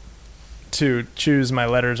to choose my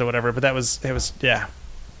letters or whatever, but it was yeah.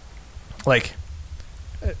 Like,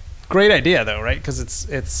 great idea though, right? Because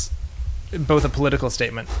it's both a political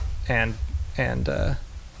statement and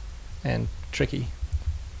tricky.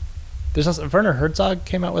 There's also Werner Herzog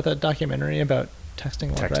came out with a documentary about texting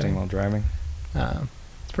while driving.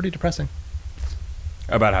 It's pretty depressing.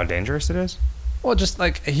 About how dangerous it is? Well, just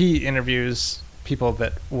like he interviews people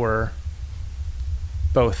that were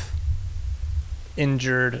both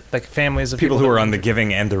injured, like families of people who are on the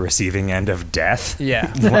giving and the receiving end of death. Yeah,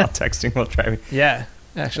 while texting while driving. Yeah,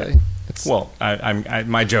 actually. Well,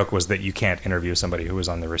 my joke was that you can't interview somebody who was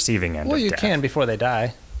on the receiving end of death. Well, you can before they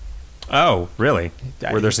die. Oh, really?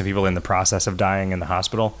 Were there some people in the process of dying in the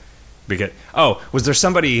hospital? Was there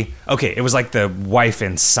somebody... Okay, it was like the wife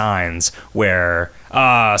in Signs, where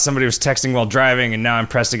somebody was texting while driving, and now I'm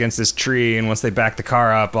pressed against this tree, and once they back the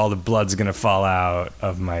car up, all the blood's going to fall out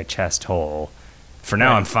of my chest hole. For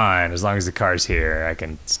now, I'm fine. As long as the car's here, I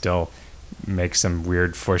can still make some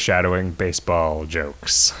weird foreshadowing baseball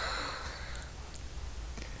jokes.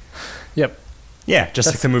 Yep. Yeah,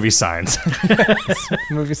 like the movie Signs.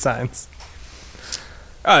 Movie Signs.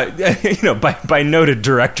 By noted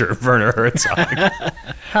director Werner Herzog.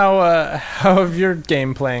 How have your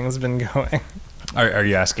game playings been going? Are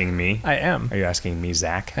you asking me? I am. Are you asking me,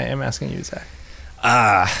 Zach? I am asking you, Zach.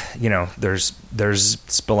 There's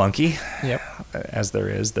Spelunky. Yep. As there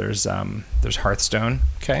is. There's Hearthstone.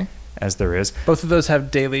 Okay. As there is. Both of those have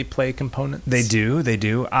daily play components. They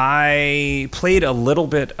do. I played a little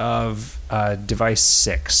bit of Device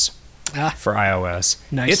 6 for iOS.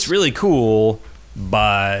 Nice. It's really cool,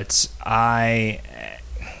 but I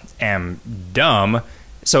am dumb.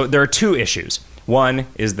 So there are two issues. One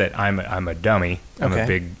is that I'm a dummy. I'm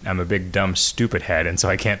a big dumb stupid head, and so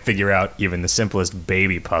I can't figure out even the simplest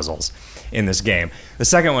baby puzzles in this game. The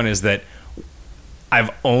second one is that I've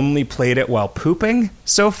only played it while pooping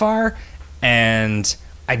so far, and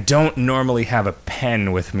I don't normally have a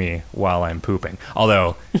pen with me while I'm pooping.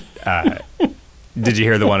 Although, did you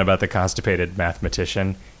hear the one about the constipated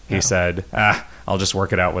mathematician? He said, I'll just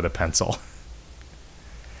work it out with a pencil.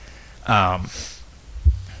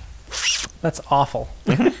 That's awful.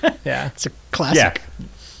 Yeah. It's a classic.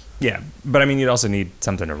 Yeah, but I mean, you'd also need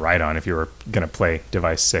something to write on if you were going to play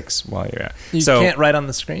Device 6 while you're at. You can't write on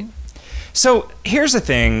the screen? So here's the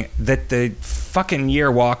thing that the fucking Year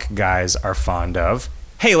Walk guys are fond of.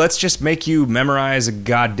 Hey, let's just make you memorize a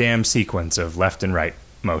goddamn sequence of left and right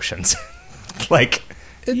motions.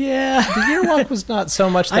 The Year Walk was not so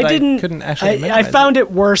much that I couldn't actually memorize I found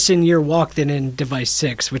it worse in Year Walk than in Device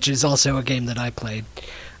 6, which is also a game that I played.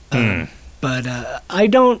 But I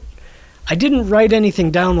didn't write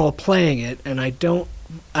anything down while playing it, and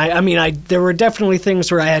there were definitely things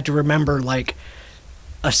where I had to remember, like,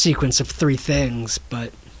 a sequence of 3 things,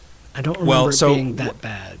 but I don't remember it being that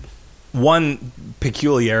bad. One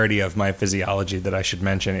peculiarity of my physiology that I should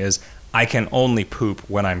mention is I can only poop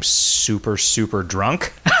when I'm super, super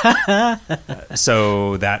drunk.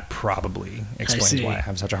 So that probably explains why I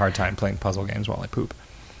have such a hard time playing puzzle games while I poop.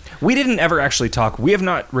 We didn't ever actually talk. We have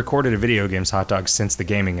not recorded a Video Games Hot Dog since the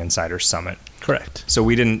Gaming Insiders Summit. Correct. So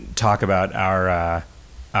we didn't talk about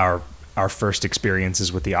our first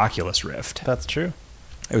experiences with the Oculus Rift. That's true.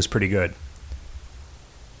 It was pretty good.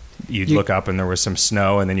 you'd look up and there was some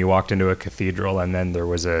snow, and then you walked into a cathedral, and then there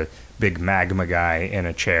was a big magma guy in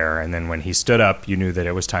a chair, and then when he stood up, you knew that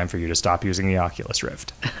it was time for you to stop using the Oculus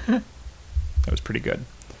Rift. That was pretty good.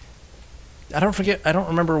 I don't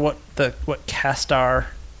remember what Castar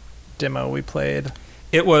demo we played.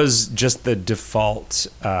 It was just the default.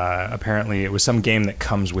 Apparently, it was some game that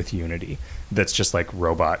comes with Unity that's just like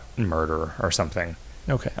robot murder or something.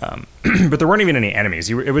 Okay. But there weren't even any enemies.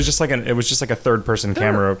 It was just like a third person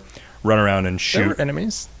camera run around and shoot. There were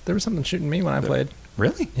enemies. There was something shooting me when I played.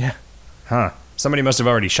 Really? Yeah. Huh. Somebody must have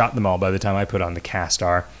already shot them all by the time I put on the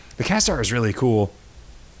Castar. The Castar is really cool.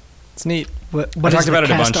 It's neat. What I is talked the about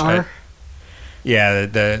it a bunch. Castar? Yeah,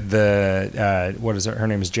 the what is her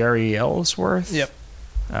name is Jerry Ellsworth. Yep.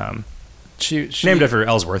 She named after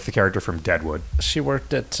Ellsworth, the character from Deadwood. She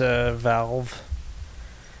worked at Valve,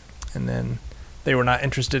 and then they were not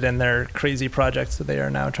interested in their crazy project, so they are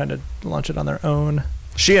now trying to launch it on their own.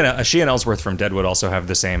 She and Ellsworth from Deadwood also have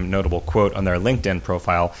the same notable quote on their LinkedIn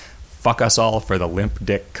profile: "Fuck us all for the limp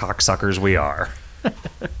dick cocksuckers we are."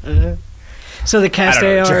 So the Cast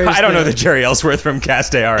AR. I don't know that Jerry Ellsworth from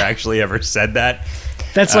Cast AR actually ever said that.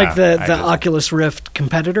 That's like the Oculus Rift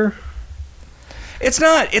competitor. It's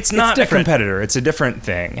not a different. competitor. It's a different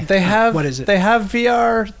thing. They have What is it? They have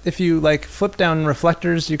VR. If you like flip down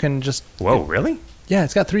reflectors, you can just. Whoa, really? Yeah,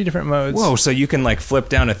 it's got 3 different modes. Whoa, so you can like flip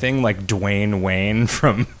down a thing like Dwayne Wayne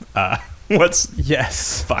from what's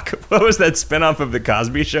Yes. fuck? What was that spinoff of the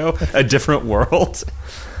Cosby Show? A Different World.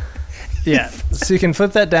 Yeah. So you can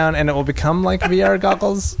flip that down, and it will become like VR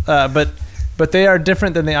goggles. But they are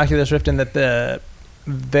different than the Oculus Rift in that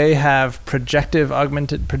they have projected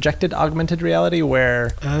augmented reality,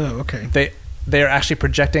 where they are actually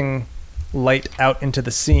projecting light out into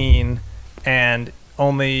the scene, and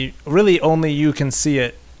only you can see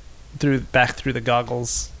it back through the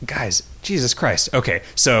goggles. Guys, Jesus Christ. Okay,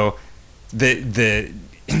 so the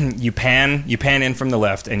you pan in from the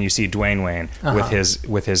left, and you see Dwayne Wayne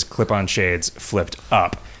with his clip-on shades flipped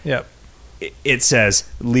up. Yep. It says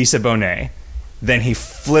Lisa Bonet. Then he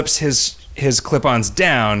flips his clip-ons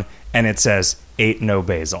down, and it says "Ate no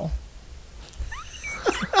basil."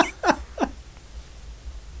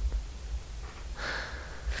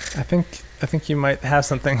 I think you might have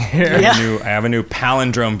something here. Yeah. I have a new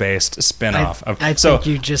palindrome-based spin-off. I think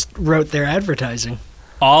you just wrote their advertising.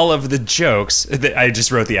 All of the jokes I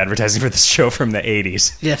just wrote the advertising for this show from the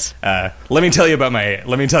 80s. Yes. Let me tell you about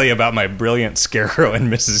my brilliant Scarecrow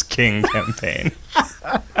and Mrs. King campaign.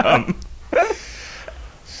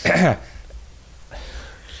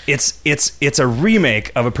 It's a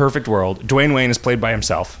remake of A Perfect World. Dwayne Wayne is played by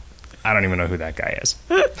himself. I don't even know who that guy is.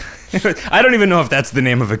 I don't even know if that's the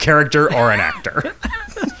name of a character or an actor.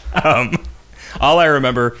 All I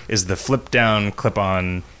remember is the flip-down,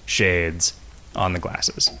 clip-on shades on the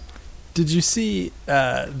glasses. Did you see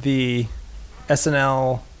the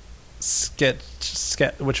SNL sketch,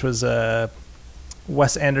 which was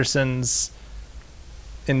Wes Anderson's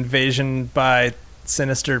invasion by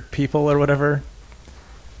sinister people or whatever?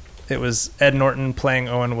 It was Ed Norton playing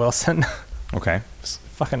Owen Wilson. Okay.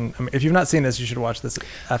 If you've not seen this, you should watch this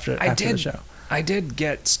after the show. I did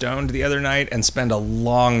get stoned the other night and spend a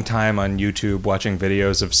long time on YouTube watching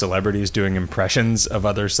videos of celebrities doing impressions of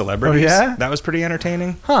other celebrities. Oh, yeah? That was pretty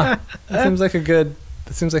entertaining. Huh. That seems like a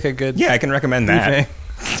good. Yeah, I can recommend that.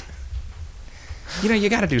 Evening. You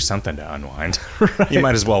got to do something to unwind. Right. You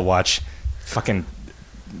might as well watch fucking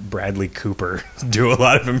Bradley Cooper do a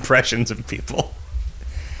lot of impressions of people.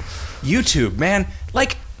 YouTube, man,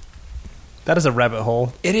 like. That is a rabbit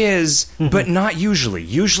hole. It is, but not usually.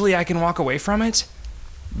 Usually I can walk away from it,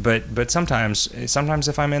 but sometimes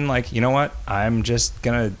if I'm in like, you know what, I'm just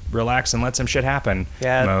gonna relax and let some shit happen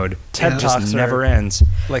mode. TED it Talks just never ends.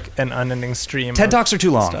 Like an unending stream. TED Talks are too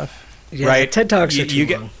long, stuff. Yeah, right? TED Talks are too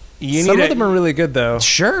long. Some of them are really good, though.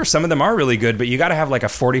 Sure, some of them are really good, but you got to have like a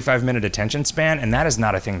 45-minute attention span, and that is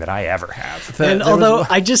not a thing that I ever have. And although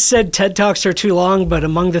I just said TED Talks are too long, but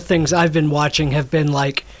among the things I've been watching have been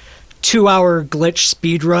like 2-hour glitch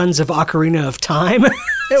speed runs of Ocarina of Time.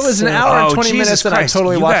 It was an hour and 20 minutes, and I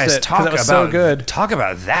totally watched it because it was so good. Talk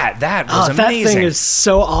about that. That was amazing. That thing is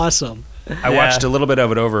so awesome. I watched a little bit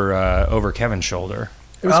of it over Kevin's shoulder.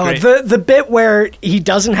 It was great. The bit where he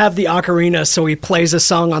doesn't have the ocarina, so he plays a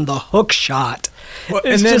song on the hook shot. Well,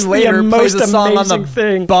 and then later plays a song on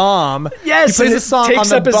the bomb. Yes, he plays a song takes on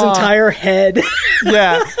the up bomb. his entire head.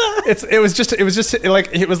 Yeah,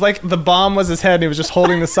 it was like the bomb was his head, and he was just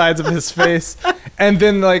holding the sides of his face. And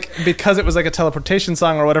then like because it was like a teleportation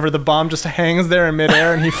song or whatever, the bomb just hangs there in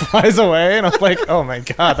midair, and he flies away. And I'm like, oh my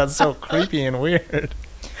god, that's so creepy and weird.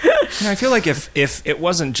 I feel like if it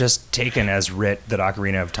wasn't just taken as writ that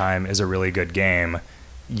Ocarina of Time is a really good game,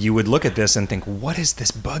 you would look at this and think, what is this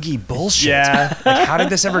buggy bullshit? Yeah. Like, how did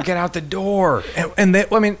this ever get out the door? And they,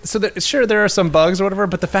 I mean, sure, there are some bugs or whatever,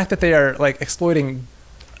 but the fact that they are like exploiting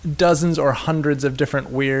dozens or hundreds of different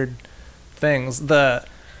weird things, the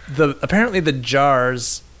apparently the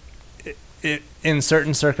jars in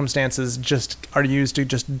certain circumstances just are used to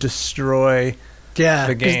just destroy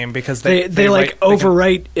the game because they like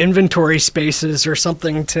overwrite inventory spaces or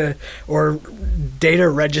something or data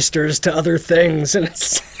registers to other things, and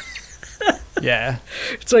it's yeah,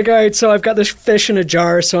 it's like, all right, so I've got this fish in a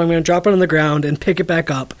jar, so I'm going to drop it on the ground and pick it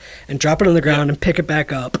back up, and drop it on the ground and pick it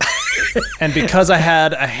back up. And because I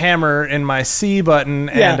had a hammer in my C button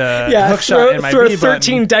and a hookshot in my throw B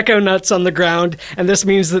 13 button, deco nuts on the ground, and this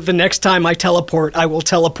means that the next time I teleport, I will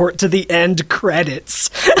teleport to the end credits.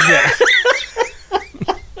 yeah.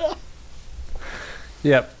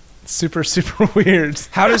 Yep. Super, super weird.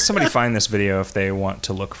 How does somebody find this video if they want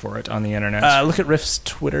to look for it on the internet? Look at Riff's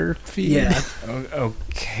Twitter feed. Yeah.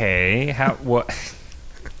 Okay. How? What?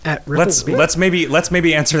 At Let's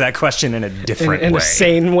maybe answer that question in a different in way. a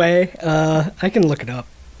sane way. I can look it up.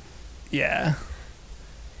 Yeah.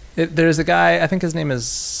 There's a guy, I think his name is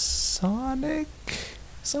Sonic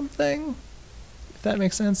something, if that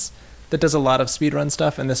makes sense, that does a lot of speedrun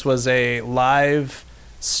stuff, and this was a live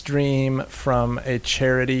stream from a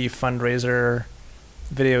charity fundraiser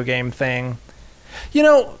video game thing. You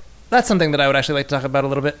know, that's something that I would actually like to talk about a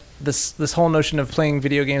little bit. This whole notion of playing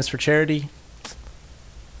video games for charity.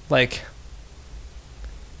 Like,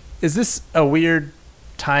 is this a weird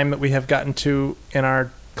time that we have gotten to in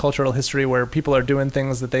our cultural history where people are doing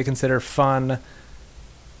things that they consider fun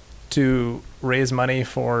to raise money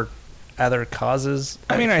for other causes?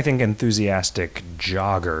 I mean, I think enthusiastic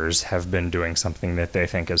joggers have been doing something that they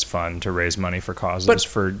think is fun to raise money for causes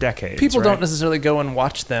for decades. People right? don't necessarily go and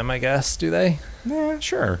watch them, I guess, do they? Yeah,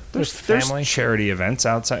 sure. There's There's family. charity events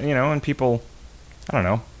outside, and people, I don't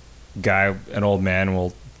know, an old man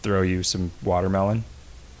will throw you some watermelon.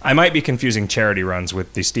 I might be confusing charity runs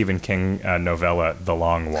with the Stephen King novella, The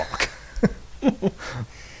Long Walk.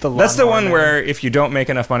 That's the one where if you don't make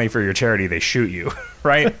enough money for your charity, they shoot you,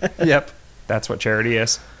 right? Yep. That's what charity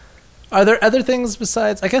is. Are there other things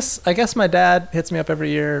besides? I guess my dad hits me up every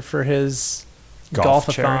year for his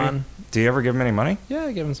golf-a-thon. Charity. Do you ever give him any money? Yeah,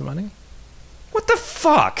 I give him some money. What the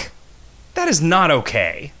fuck? That is not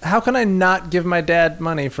okay. How can I not give my dad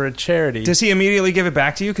money for a charity? Does he immediately give it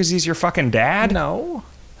back to you because he's your fucking dad? No.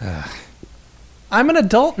 I'm an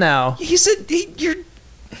adult now. He's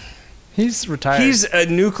retired. He's a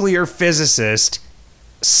nuclear physicist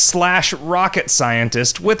 / rocket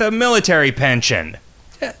scientist with a military pension.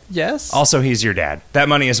 Yes. Also, he's your dad. That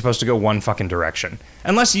money is supposed to go one fucking direction.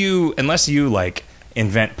 Unless you like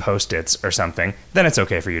invent Post-its or something, then it's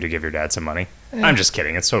okay for you to give your dad some money. Yeah. I'm just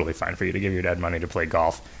kidding. It's totally fine for you to give your dad money to play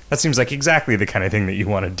golf. That seems like exactly the kind of thing that you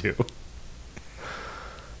want to do.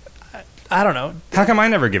 I don't know. How come I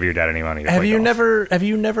never give your dad any money to play golf? Have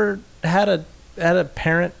you never had a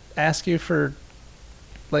parent ask you for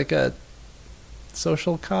like a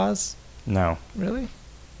social cause? No. Really?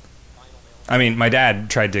 I mean, my dad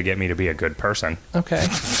tried to get me to be a good person. Okay.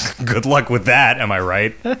 Good luck with that, am I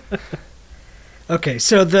right? Okay,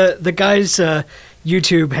 so the guy's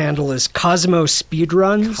YouTube handle is Cosmo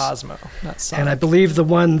Speedruns. Cosmo, not Sonic. And I believe the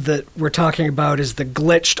one that we're talking about is the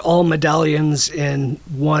glitched all medallions in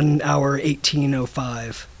 1 hour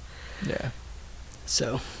 18:05. Yeah.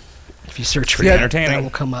 So if you search for Pretty that, entertaining. that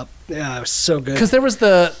will come up. Yeah, it was so good. Because there was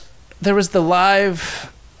the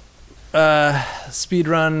live speed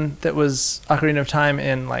run that was Ocarina of Time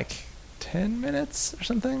in like 10 minutes or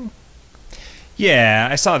something. Yeah,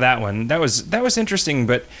 I saw that one. That was interesting,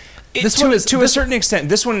 but to a certain extent,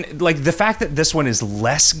 this one, like the fact that this one is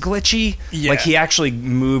less glitchy, like he actually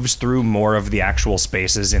moves through more of the actual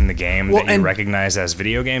spaces in the game that you recognize as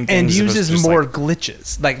video game things, and uses more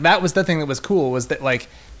glitches. Like that was the thing that was cool, was that like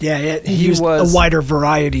he used a wider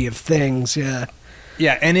variety of things.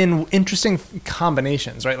 Yeah, and in interesting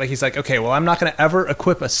combinations, right? Like he's like, okay, well, I'm not going to ever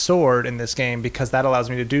equip a sword in this game because that allows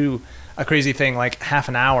me to do a crazy thing like half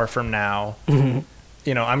an hour from now. Mm-hmm.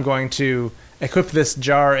 You know, I'm going to equip this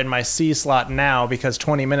jar in my C slot now because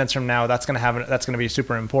 20 minutes from now that's going to be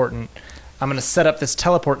super important. I'm going to set up this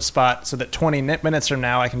teleport spot so that 20 minutes from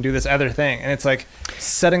now I can do this other thing. And it's like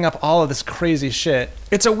setting up all of this crazy shit.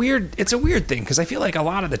 It's a weird thing because I feel like a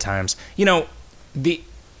lot of the times,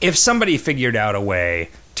 if somebody figured out a way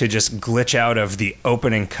to just glitch out of the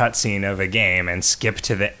opening cutscene of a game and skip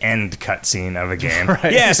to the end cutscene of a game,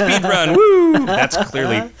 right. Yeah, speedrun, woo! That's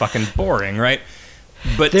clearly fucking boring, right?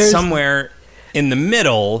 But somewhere in the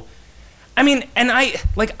middle, I mean, and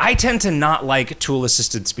I tend to not like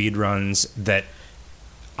tool-assisted speedruns that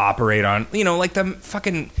operate on, like the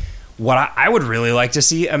fucking... What I would really like to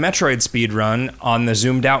see a Metroid speedrun on the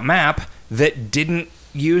zoomed-out map that didn't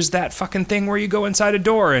use that fucking thing where you go inside a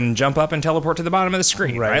door and jump up and teleport to the bottom of the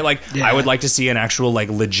screen, right? Like, yeah. I would like to see an actual, like,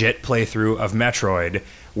 legit playthrough of Metroid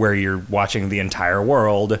where you're watching the entire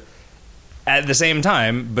world at the same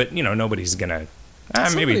time, but, nobody's gonna...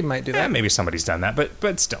 Somebody might do that. Maybe somebody's done that,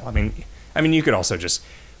 but still, I mean, you could also just...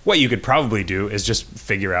 What you could probably do is just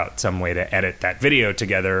figure out some way to edit that video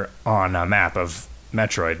together on a map of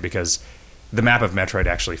Metroid, because the map of Metroid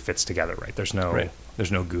actually fits together, right? There's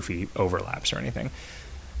no goofy overlaps or anything.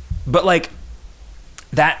 But like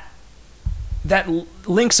that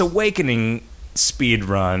Link's Awakening speed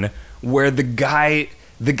run where the guy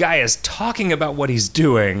is talking about what he's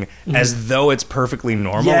doing as though it's perfectly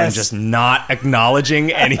normal and just not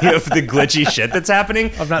acknowledging any of the glitchy shit that's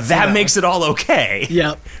happening. That makes it all okay.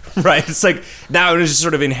 Yep. Right. It's like that was just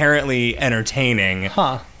sort of inherently entertaining.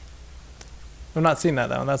 Huh. I've not seen that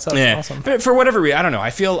though. That sounds awesome. But for whatever reason, I don't know.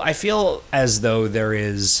 I feel as though there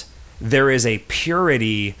is a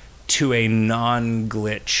purity to a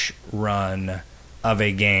non-glitch run of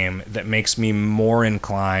a game that makes me more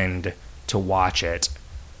inclined to watch it.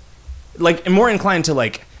 Like, more inclined to,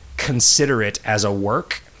 like, consider it as a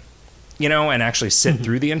work, and actually sit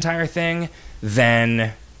through the entire thing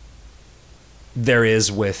than there is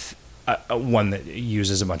with one that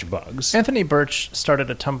uses a bunch of bugs. Anthony Birch started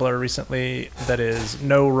a Tumblr recently that is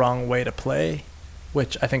No Wrong Way to Play,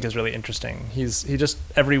 which I think is really interesting. He just,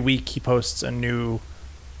 every week he posts a new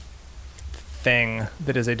thing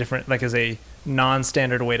that is a different, like, is a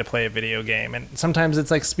non-standard way to play a video game. And sometimes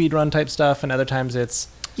it's like speedrun type stuff, and other times it's...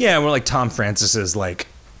 Yeah, we're like Tom Francis is like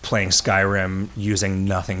playing Skyrim using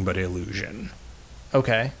nothing but illusion.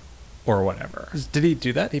 Okay. Or whatever. Did he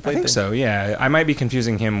do that? I think so, yeah. I might be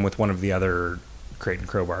confusing him with one of the other Crate and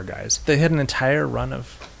Crowbar guys. They had an entire run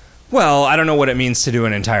of... Well, I don't know what it means to do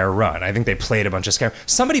an entire run. I think they played a bunch of Skyrim.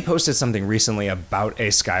 Somebody posted something recently about a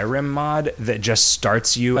Skyrim mod that just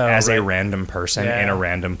starts you as a random person in a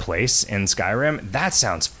random place in Skyrim. That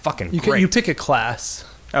sounds fucking great. You pick a class.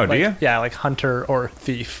 Oh, do you? Yeah, like hunter or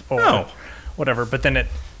thief or whatever. But then it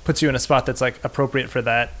puts you in a spot that's like appropriate for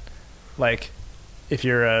that. Like, if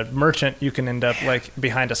you're a merchant, you can end up like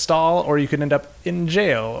behind a stall, or you could end up in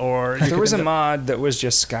jail. Or there was a mod that was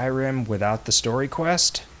just Skyrim without the story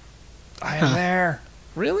quest. I am there.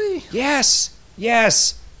 Really? Yes.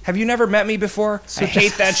 Have you never met me before? I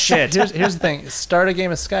hate that shit. Here's the thing. Start a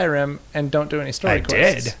game of Skyrim and don't do any story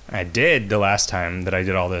quests. I did the last time that I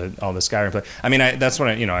did all the Skyrim play. I mean, that's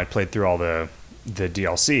when I played through all the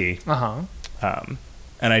DLC.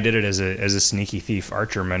 And I did it as a sneaky thief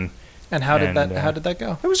archerman. And how did that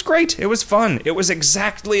go? It was great. It was fun. It was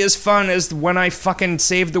exactly as fun as when I fucking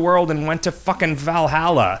saved the world and went to fucking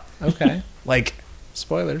Valhalla. Okay. Like,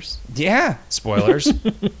 spoilers. Yeah, spoilers.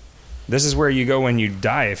 This is where you go when you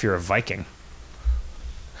die if you're a Viking.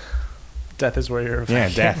 Death is where you're a Viking. Yeah,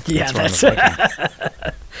 death. Yeah, that's where I'm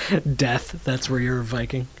a Viking. Death, that's where you're a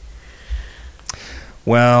Viking.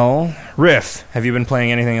 Well, Riff, have you been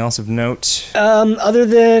playing anything else of note? Other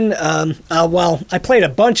than, I played a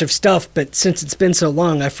bunch of stuff, but since it's been so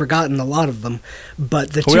long, I've forgotten a lot of them.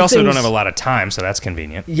 But we also don't have a lot of time, so that's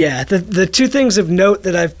convenient. Yeah, the two things of note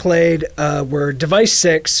that I've played were Device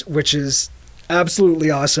 6, which is absolutely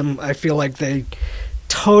awesome. I feel like they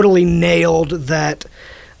totally nailed that,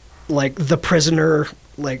 like, The Prisoner,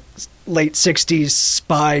 like, late 60s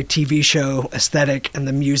spy TV show aesthetic, and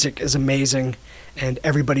the music is amazing. And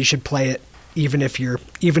everybody should play it, even if you're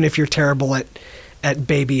terrible at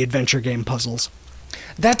baby adventure game puzzles.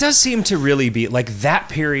 That does seem to really be like that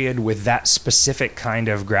period with that specific kind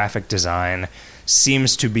of graphic design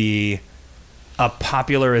seems to be a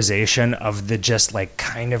popularization of the just like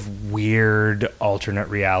kind of weird alternate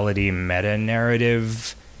reality meta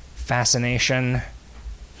narrative fascination.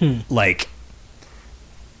 Like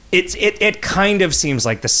It kind of seems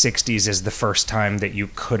like the 60s is the first time that you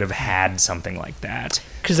could have had something like that.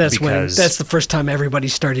 Because that's the first time everybody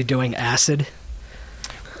started doing acid.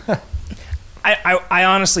 I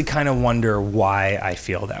honestly kind of wonder why I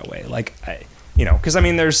feel that way. Like, because I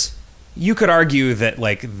mean, you could argue that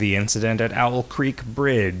like the incident at Owl Creek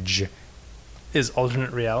Bridge is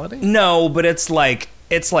alternate reality. No, but it's like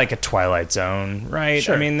a Twilight Zone, right?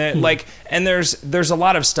 Sure. I mean, and there's a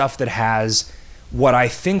lot of stuff that has what I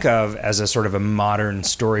think of as a sort of a modern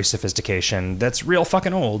story sophistication that's real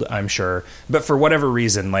fucking old, I'm sure. But for whatever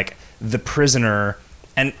reason, like The Prisoner,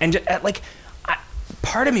 and like,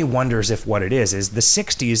 part of me wonders if what it is the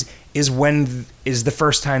 60s is the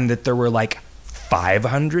first time that there were like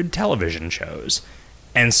 500 television shows.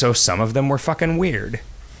 And so some of them were fucking weird.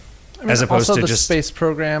 I mean, as opposed also to the just space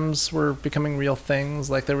programs were becoming real things.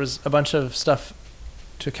 Like there was a bunch of stuff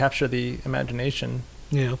to capture the imagination.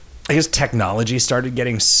 Yeah. I guess technology started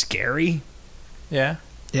getting scary. Yeah.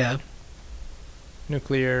 Yeah.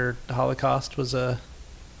 Nuclear holocaust was a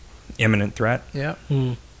Imminent threat. yeah.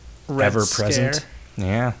 Mm. Ever present.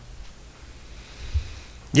 Yeah.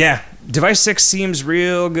 Yeah. Device 6 seems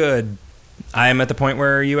real good. I'm at the point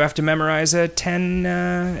where you have to memorize a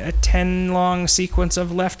 10 long sequence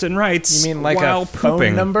of left and rights. You mean like while a phone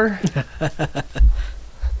pooping. number?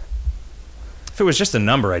 If it was just a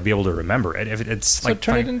number, I'd be able to remember it. If it's So like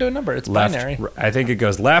turn it into a number. It's left, binary. I think it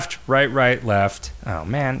goes left, right, left. Oh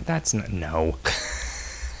man, that's no.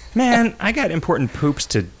 Man, I got important poops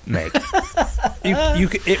to make.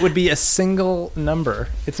 It would be a single number.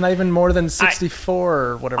 It's not even more than 64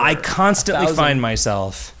 or whatever. I constantly 1,000. find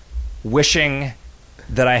myself wishing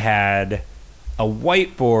that I had a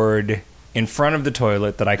whiteboard in front of the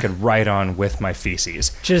toilet that I could write on with my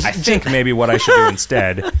feces. I think maybe what I should do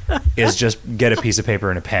instead is just get a piece of paper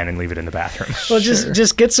and a pen and leave it in the bathroom. Well, just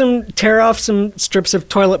tear off some strips of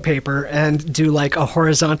toilet paper and do like a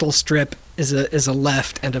horizontal strip is a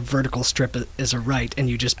left and a vertical strip is a right, and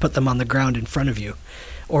you just put them on the ground in front of you.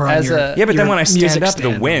 Or on but your then when I stand music up,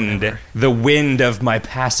 stand the wind of my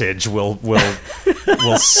passage will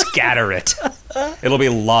scatter it. It'll be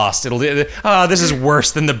lost. This is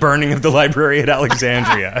worse than the burning of the library at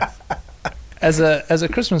Alexandria. As a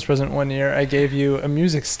Christmas present one year, I gave you a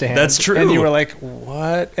music stand. That's true. And you were like,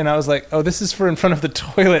 "What?" And I was like, "Oh, this is for in front of the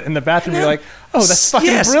toilet in the bathroom." You're like, "Oh, that's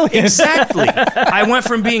fucking brilliant." Exactly. I went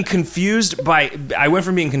from being confused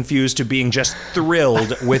to being just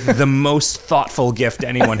thrilled with the most thoughtful gift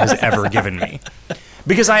anyone has ever given me.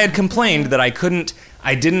 Because I had complained that I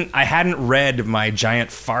hadn't read my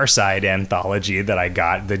giant Far Side anthology that I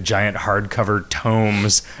got, the giant hardcover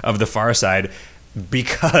tomes of the Far Side,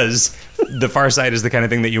 because the Far Side is the kind of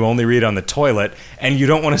thing that you only read on the toilet, and you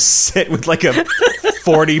don't want to sit with like a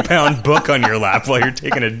 40-pound book on your lap while you're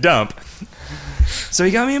taking a dump. So he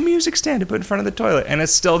got me a music stand to put in front of the toilet, and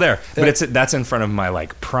it's still there. But that's in front of my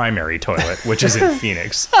like primary toilet, which is in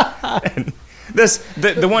Phoenix. And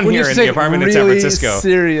the one here in the apartment in San Francisco,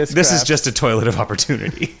 this is just a toilet of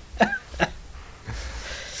opportunity.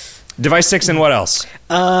 Device 6 and what else?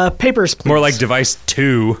 Papers, please. More like Device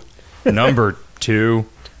 2, number 2.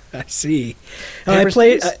 I see.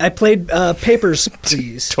 Papers, I played Papers,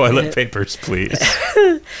 Please. Toilet papers, please.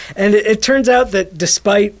 And it turns out that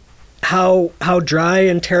despite how dry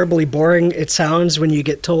and terribly boring it sounds when you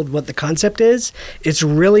get told what the concept is, it's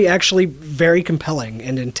really actually very compelling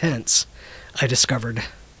and intense, I discovered.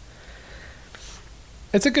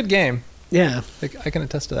 It's a good game. Yeah. I can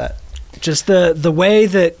attest to that. Just the way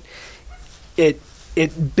that it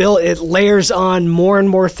layers on more and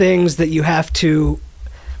more things that you have to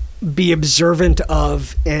be observant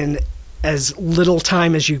of in as little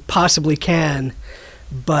time as you possibly can,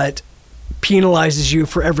 but penalizes you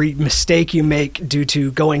for every mistake you make due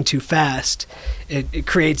to going too fast. It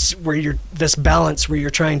creates this balance where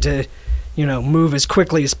you're trying to, move as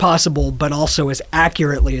quickly as possible, but also as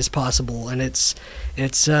accurately as possible, and it's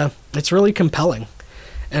really compelling.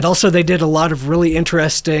 And also, they did a lot of really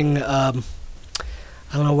interesting, I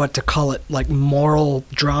don't know what to call it, like moral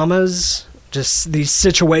dramas. Just these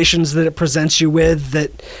situations that it presents you with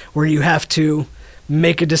where you have to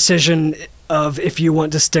make a decision of if you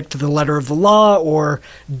want to stick to the letter of the law or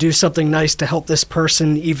do something nice to help this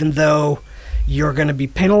person, even though you're going to be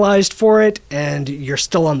penalized for it and you're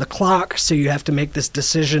still on the clock. So you have to make this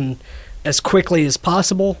decision as quickly as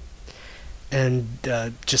possible. And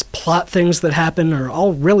just plot things that happen are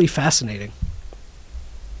all really fascinating.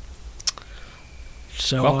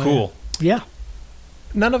 So, cool. Yeah.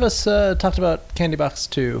 None of us talked about Candy Box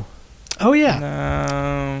 2. Oh, yeah.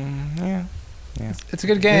 Yeah. It's a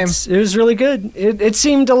good game. It was really good. It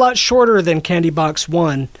seemed a lot shorter than Candy Box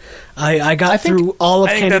 1. I got through all of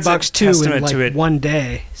Candy Box 2 in like one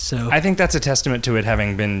day. So I think that's a testament to it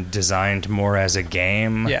having been designed more as a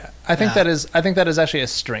game. Yeah, I think that is actually a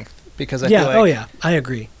strength because I feel like oh yeah, I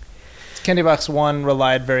agree. Candy Box 1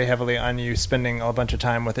 relied very heavily on you spending a bunch of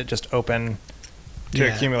time with it just open to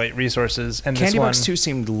accumulate resources, and Candy this Box one, 2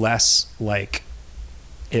 seemed less like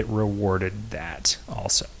it rewarded that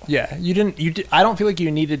also. Yeah, I don't feel like you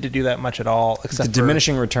needed to do that much at all, except the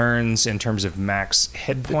diminishing returns in terms of max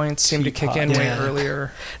hit points seemed to kick in way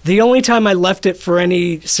earlier. The only time I left it for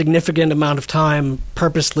any significant amount of time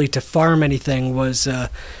purposely to farm anything was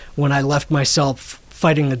when I left myself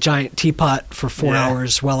fighting a giant teapot for 4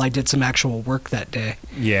 hours while I did some actual work that day.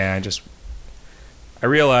 Yeah, I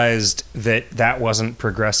realized that wasn't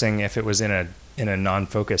progressing if it was in a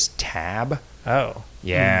non-focused tab. Oh.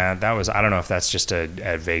 Yeah, that was. I don't know if that's just a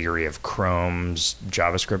vagary of Chrome's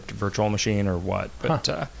JavaScript virtual machine or what, but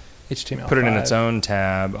HTML5. put it in its own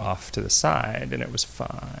tab off to the side, and it was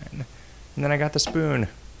fine. And then I got the spoon.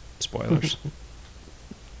 Spoilers.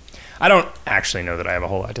 I don't actually know that I have a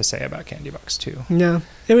whole lot to say about Candy Box 2. No,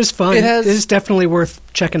 it was fun. It is definitely worth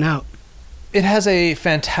checking out. It has a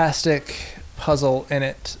fantastic puzzle in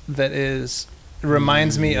it that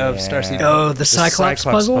reminds me of Starseed. Oh, the Cyclops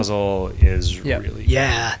puzzle? Puzzle is really good.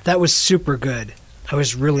 Yeah, that was super good. I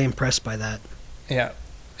was really impressed by that. Yeah,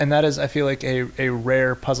 and that is, I feel like, a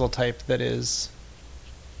rare puzzle type that is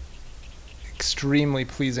extremely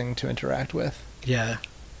pleasing to interact with. Yeah.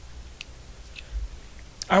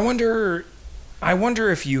 I wonder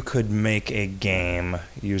if you could make a game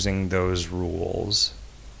using those rules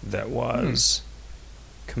that was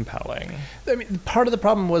compelling. I mean, part of the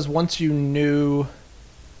problem was once you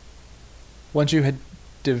had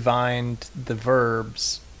divined the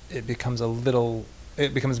verbs, it becomes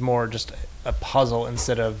more just a puzzle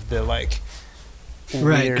instead of the like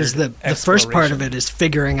right, because the first part of it is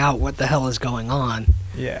figuring out what the hell is going on.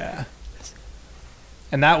 Yeah.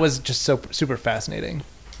 And that was just so super fascinating.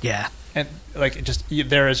 Yeah. And like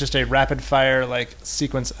there is just a rapid fire like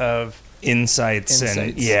sequence of insights.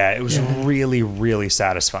 And it was really, really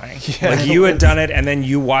satisfying. Yeah, like you had done it and then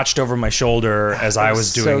you watched over my shoulder as I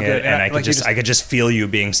was doing it, and I could just feel you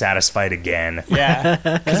being satisfied again. Yeah.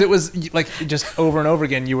 Because it was like just over and over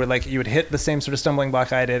again you would hit the same sort of stumbling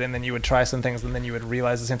block I did, and then you would try some things and then you would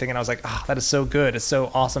realize the same thing, and I was like, that is so good. It's so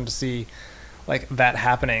awesome to see like that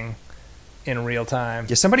happening in real time.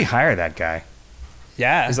 Yeah, somebody hire that guy.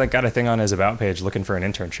 Yeah. He's like got a thing on his About page looking for an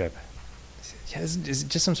internship. Yeah, is it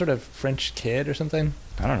just some sort of French kid or something?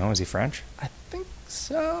 I don't know. Is he French? I think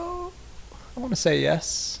so. I want to say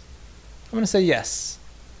yes. I'm going to say yes.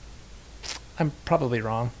 I'm probably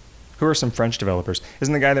wrong. Who are some French developers?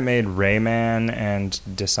 Isn't the guy that made Rayman and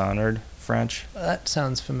Dishonored French? That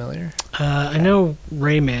sounds familiar. I know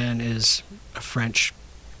Rayman is a French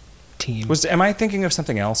team. Am I thinking of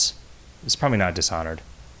something else? It's probably not Dishonored.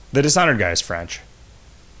 The Dishonored guy is French.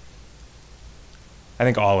 I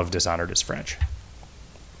think all of Dishonored is French.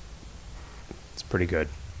 It's pretty good.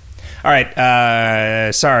 All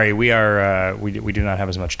right. Sorry, we do not have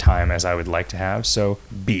as much time as I would like to have. So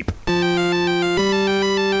beep.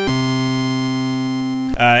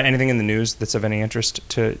 Anything in the news that's of any interest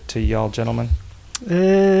to y'all, gentlemen?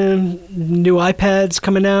 New iPads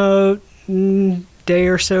coming out day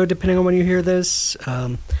or so, depending on when you hear this.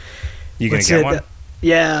 You gonna get one?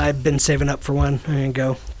 Yeah, I've been saving up for one. I'm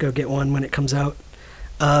gonna go get one when it comes out.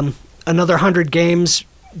 Another 100 games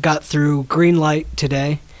got through Greenlight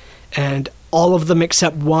today, and all of them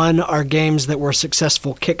except one are games that were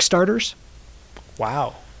successful Kickstarters.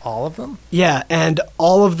 Wow, all of them? Yeah, and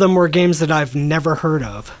all of them were games that I've never heard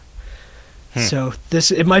of. So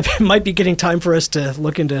it might be getting time for us to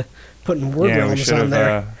look into putting word realms on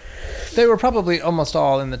there. They were probably almost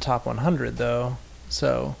all in the top 100 though,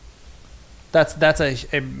 so that's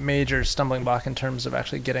a major stumbling block in terms of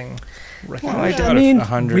actually getting recognized. Well, I doubt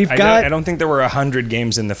 100. I don't think there were 100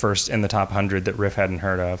 games in the top 100 that Riff hadn't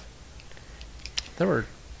heard of. There were.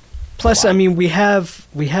 Plus, I mean, we have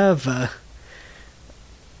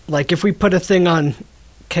like if we put a thing on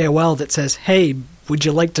KOL that says, "Hey, would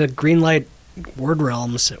you like to greenlight Word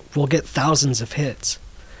Realms?" We'll get thousands of hits.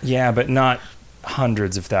 Yeah, but not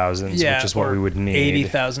hundreds of thousands, which is what we would need.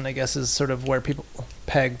 80,000, I guess, is sort of where people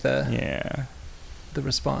peg the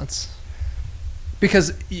response.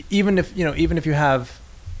 Because even if you have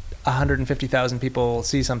 150,000 people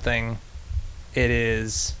see something, it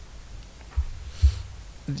is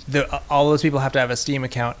all those people have to have a Steam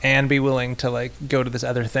account and be willing to like go to this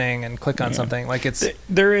other thing and click on something. Like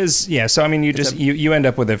there is so I mean you end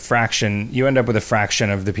up with a fraction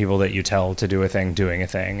of the people that you tell to do a thing doing a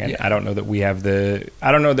thing, and I don't know that we have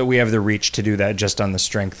the reach to do that just on the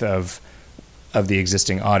strength of the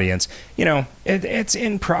existing audience. It's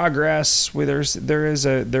in progress. There is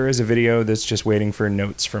a video that's just waiting for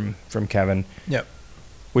notes from Kevin. Yep.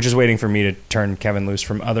 Which is waiting for me to turn Kevin loose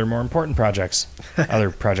from other more important projects. Other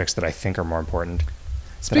projects that I think are more important.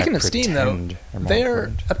 Speaking of Steam, though, they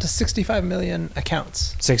are up to 65 million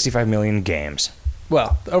accounts. 65 million games.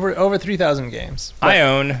 Well, over 3,000 games. I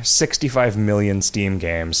own 65 million Steam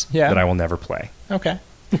games that I will never play. Okay.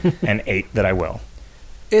 And 8 that I will.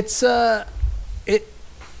 It's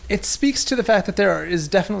it speaks to the fact that there is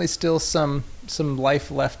definitely still some life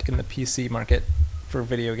left in the PC market for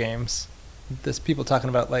video games. There's people talking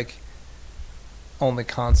about like only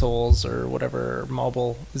consoles or whatever,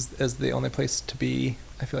 mobile is the only place to be.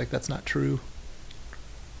 I feel like that's not true.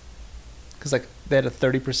 Because like they had a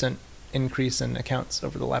 30% increase in accounts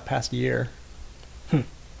over the past year.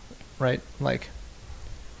 Right? Like,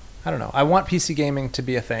 I don't know. I want PC gaming to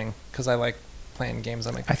be a thing because I like playing games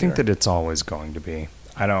on my computer. I think that it's always going to be.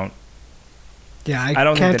 I don't I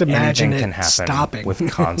don't can't think that imagine anything it can happen stopping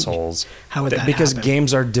with consoles. How would that because happen?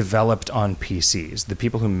 games are developed on PCs. The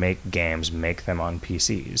people who make games make them on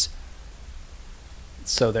PCs.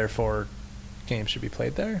 So therefore, games should be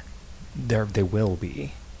played there? They will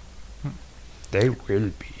be. They will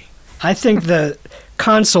be. I think the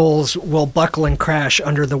consoles will buckle and crash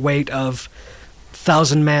under the weight of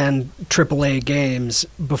 1,000-man AAA games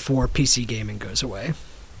before PC gaming goes away.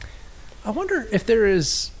 I wonder if there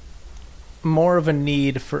is more of a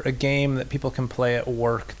need for a game that people can play at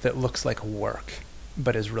work that looks like work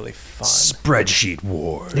but is really fun. Spreadsheet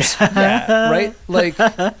Wars. Yeah, right? Like,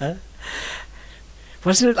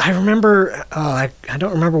 wasn't it? I remember. I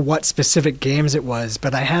don't remember what specific games it was,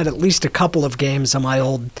 but I had at least a couple of games on my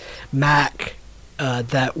old Mac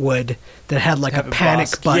that had like Have a a panic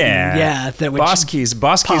boss button. Yeah. That would Boss keys were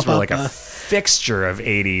up like a fixture of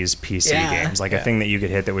 80s PC games, like a thing that you could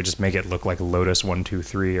hit that would just make it look like Lotus 1, 2,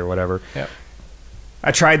 3 or whatever. Yep.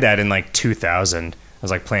 I tried that in like 2000. I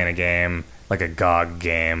was like playing a game, like a GOG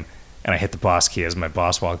game, and I hit the boss key as my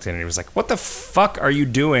boss walked in, and he was like, "What the fuck are you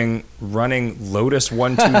doing running Lotus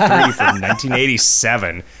 1, 2, 3 from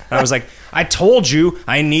 1987?" And I was like, "I told you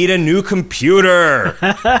I need a new computer."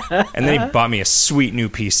 And then he bought me a sweet new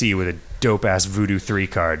PC with a dope-ass Voodoo 3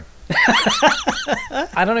 card.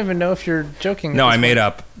 I don't even know if you're joking. No, I made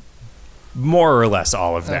up more or less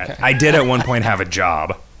all of that. Okay. I did at one point have a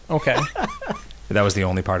job. Okay. That was the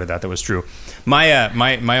only part of that was true. My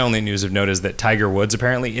only news of note is that Tiger Woods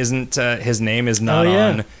apparently isn't his name is not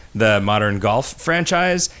on the modern golf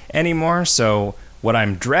franchise anymore. So what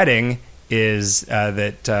I'm dreading is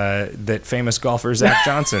that famous golfer Zach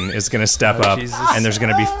Johnson is going to step up, Jesus. and there's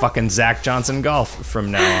going to be fucking Zach Johnson golf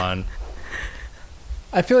from now on.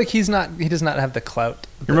 I feel like he does not have the clout.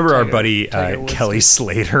 You remember our buddy Tiger Woods Kelly does.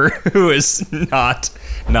 Slater, who is not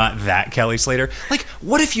that Kelly Slater? Like,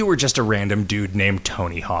 what if you were just a random dude named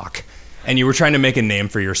Tony Hawk, and you were trying to make a name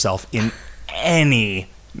for yourself in any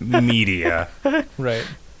media? Right.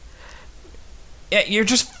 Yeah, you're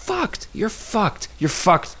just fucked. You're fucked. You're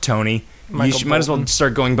fucked, Tony. Michael Might as well Bolton.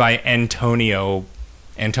 start going by Antonio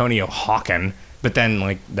Hawken, but then,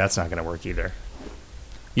 like, that's not going to work either.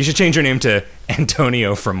 You should change your name to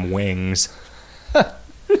Antonio from Wings. What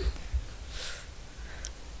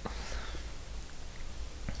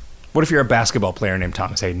if you're a basketball player named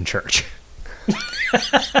Thomas Hayden Church?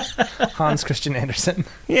 Hans Christian Andersen.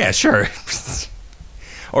 Yeah, sure.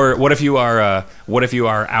 Or what if you are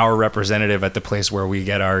our representative at the place where we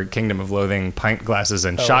get our Kingdom of Loathing pint glasses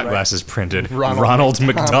and shot right. glasses printed? Ronald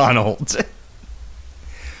McDonald.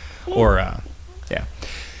 Or yeah.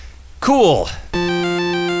 Cool.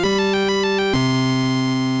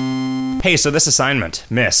 Hey, so this assignment,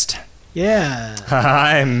 Myst. Yeah.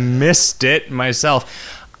 I missed it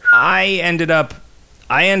myself. I ended up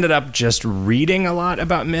just reading a lot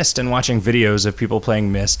about Myst and watching videos of people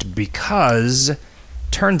playing Myst because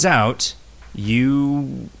turns out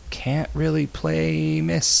you can't really play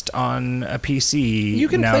Myst on a PC You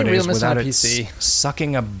can play nowadays real Myst without on a it PC.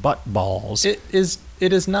 sucking a butt balls. It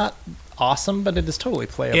is not awesome, but it is totally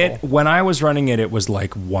playable. When I was running it, it was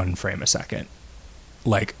like 1 frame a second.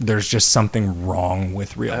 Like, there's just something wrong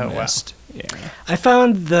with real Myst. Wow. Yeah. I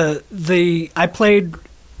found I played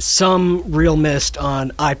some real Myst on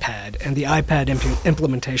iPad, and the iPad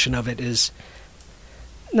implementation of it is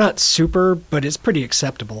not super, but it's pretty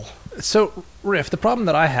acceptable. So, Riff, the problem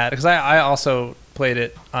that I had, because I also played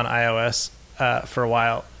it on iOS for a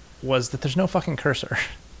while, was that there's no fucking cursor.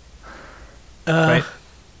 Right?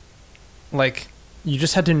 Like, you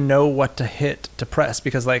just had to know what to hit to press,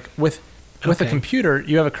 because like with a computer,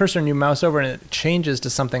 you have a cursor and you mouse over and it changes to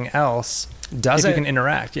something else. Does if it? You can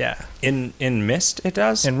interact, yeah. In Myst, it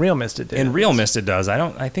does? In real Myst, it did. In real Myst, it does.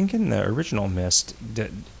 I think in the original Myst,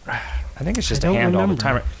 I think it's just a don't hand all the remember.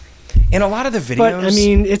 time. In a lot of the videos... But, I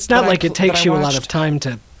mean, it's not that like it takes that I you a lot watched- of time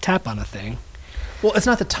to tap on a thing. Well, it's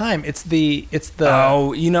not the time. It's the.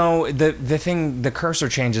 Oh, you know, the cursor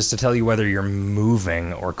changes to tell you whether you're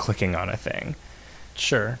moving or clicking on a thing.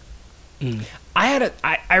 Sure.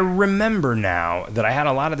 I remember now that I had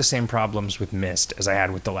a lot of the same problems with Myst as I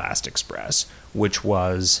had with The Last Express, which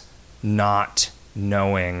was not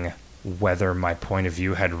knowing whether my point of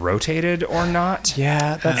view had rotated or not.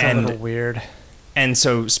 Yeah, that's a little weird. And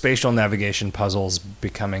so spatial navigation puzzles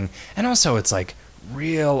becoming... And also it's like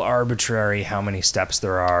real arbitrary how many steps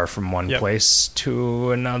there are from one place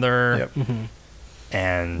to another. Yep. Mm-hmm.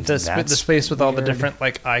 And the that's space with all the weird. different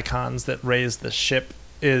like icons that raise the ship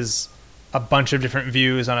is a bunch of different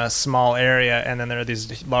views on a small area, and then there are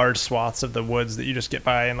these large swaths of the woods that you just get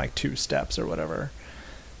by in like 2 steps or whatever.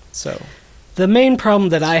 So the main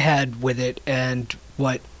problem that I had with it, and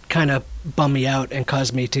what kind of bummed me out and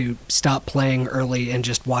caused me to stop playing early and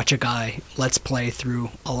just watch a guy let's play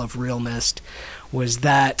through all of Real Myst, was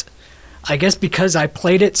that I guess because I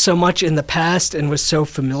played it so much in the past and was so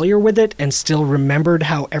familiar with it and still remembered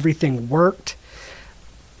how everything worked,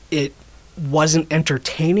 it wasn't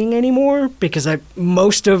entertaining anymore, because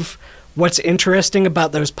most of what's interesting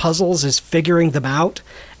about those puzzles is figuring them out,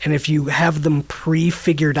 and if you have them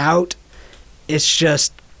pre-figured out, it's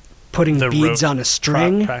just putting beads on a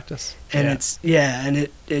string practice. And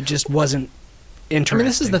it just wasn't interesting. I mean,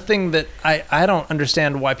 this is the thing that I don't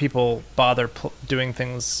understand why people bother doing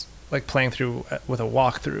things like playing through with a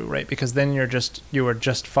walkthrough, right? Because then you are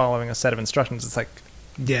just following a set of instructions. It's like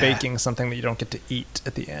baking something that you don't get to eat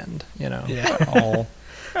at the end, you know? Yeah.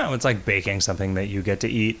 No, it's like baking something that you get to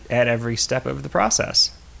eat at every step of the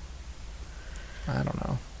process. I don't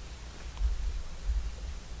know.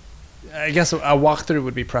 I guess a walkthrough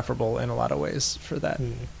would be preferable in a lot of ways for that,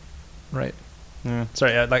 right?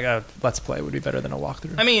 Sorry, like a Let's Play would be better than a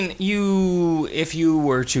walkthrough. I mean, if you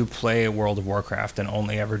were to play World of Warcraft and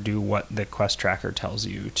only ever do what the quest tracker tells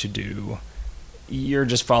you to do, you're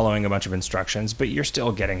just following a bunch of instructions, but you're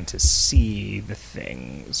still getting to see the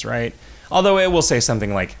things, right? Although it will say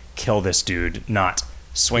something like, kill this dude, not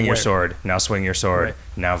swing your sword, now swing your sword,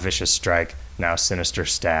 now vicious strike, now sinister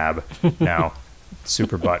stab, now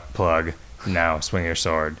super butt plug, now swing your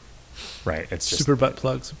sword. Right, it's just super butt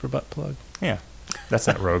plug. Yeah, that's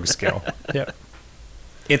that rogue skill. Yep.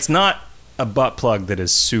 It's not a butt plug that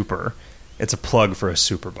is super. It's a plug for a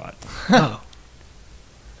super butt. Oh.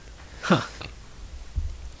 Huh.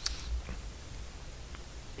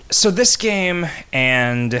 So this game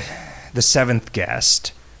and The Seventh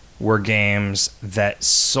Guest were games that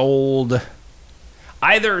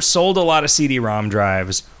either sold a lot of CD-ROM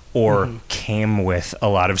drives or came with a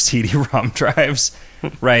lot of CD-ROM drives,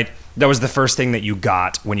 right? That was the first thing that you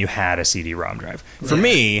got when you had a CD-ROM drive. For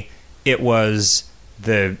me, it was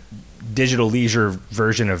the Digital Leisure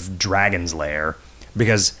version of Dragon's Lair,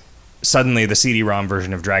 because suddenly the CD-ROM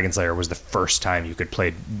version of Dragon's Lair was the first time you could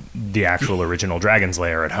play the actual original Dragon's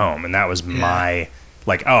Lair at home. And that was my,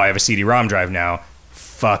 like, oh, I have a CD-ROM drive now.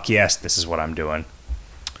 Fuck yes, this is what I'm doing.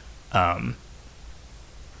 The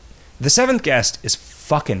Seventh Guest is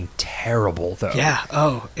fucking terrible, though. Yeah,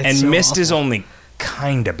 it's and so Myst awful. is only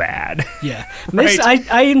kind of bad. Yeah. Right? Myst,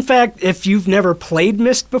 I in fact, if you've never played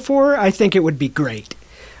Myst before, I think it would be great.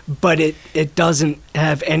 But it doesn't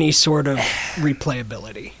have any sort of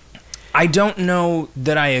replayability. I don't know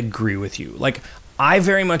that I agree with you. Like, I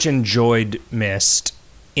very much enjoyed Myst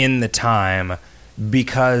in the time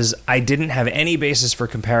because I didn't have any basis for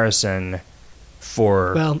comparison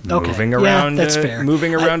for moving around that's fair.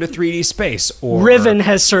 Moving around a 3D space. Or Riven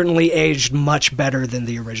has certainly aged much better than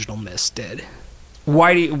the original Myst did.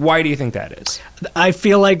 Why do you think that is? I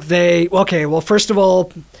feel like first of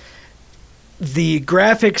all, the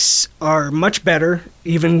graphics are much better,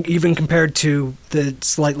 even compared to the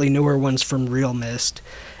slightly newer ones from Real Myst.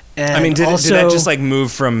 And I mean, did that just like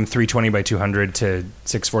move from 320 by 200 to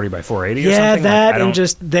 640 by 480 or something? Yeah, that like, and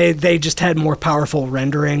just they just had more powerful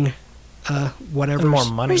rendering, whatever. And more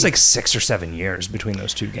money. It was like 6 or 7 years between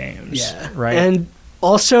those two games. Yeah, right. And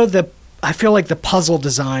also I feel like the puzzle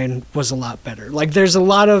design was a lot better. Like there's a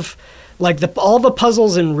lot of all the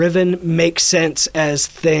puzzles in Riven make sense as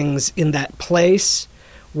things in that place,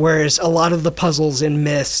 whereas a lot of the puzzles in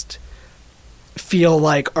Myst feel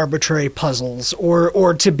like arbitrary puzzles,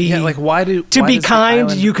 or to be why be does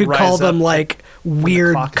kind, the you could call rise them up like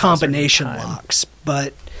weird clock is a certain combination time? locks,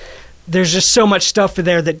 but there's just so much stuff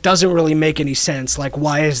there that doesn't really make any sense. Like,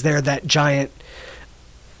 why is there that giant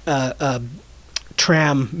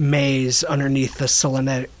tram maze underneath the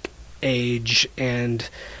Selenic age, and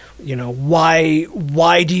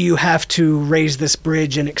why do you have to raise this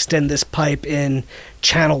bridge and extend this pipe in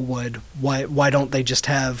Channelwood? Why don't they just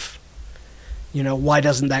have, why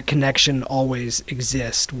doesn't that connection always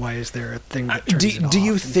exist? Why is there a thing that turns it off? Do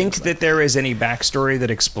you and think things that like there is any backstory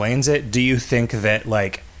that explains it? Do you think that,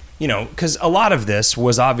 like, because a lot of this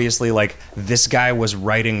was obviously like this guy was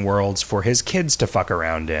writing worlds for his kids to fuck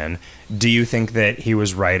around in. Do you think that he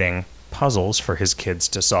was writing puzzles for his kids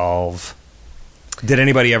to solve? Did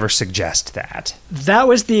anybody ever suggest that? That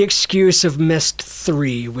was the excuse of Myst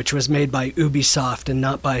 3, which was made by Ubisoft and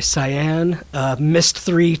not by Cyan. Myst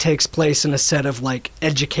 3 takes place in a set of like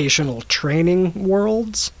educational training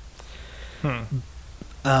worlds.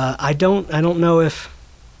 I don't know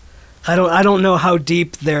how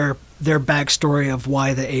deep their backstory of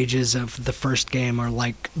why the ages of the first game are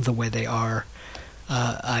like the way they are.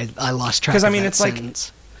 I lost track of that it's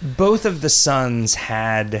sentence. like both of the sons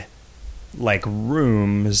had like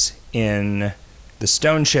rooms in the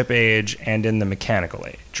stone ship age and in the mechanical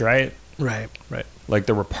age, right? Right. Like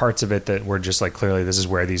there were parts of it that were just like clearly this is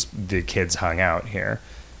where the kids hung out here.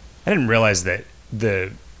 I didn't realize that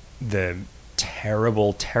the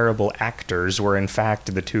terrible actors were in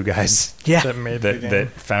fact the two guys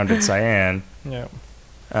that founded Cyan. Yeah.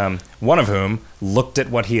 One of whom looked at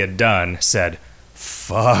what he had done, said,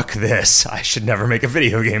 "Fuck this! I should never make a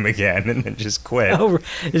video game again," and then just quit. Oh,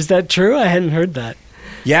 is that true? I hadn't heard that.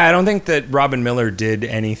 Yeah, I don't think that Robin Miller did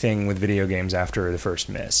anything with video games after the first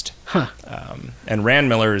Myst. Huh. And Rand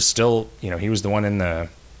Miller is still, he was the one in the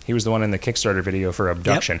Kickstarter video for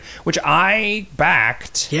Abduction, which I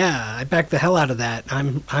backed. Yeah, I backed the hell out of that.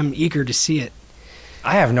 I'm eager to see it.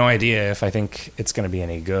 I have no idea if I think it's going to be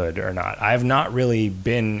any good or not. I have not really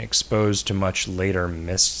been exposed to much later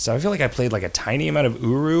Myst. So I feel like I played like a tiny amount of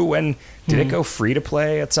Uru when... Did it go free to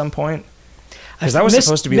play at some point? Because that was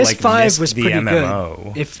supposed to be Myst like 5 Myst was the pretty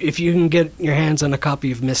MMO. good. If you can get your hands on a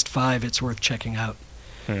copy of Myst 5, it's worth checking out.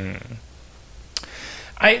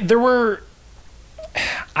 I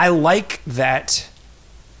like that...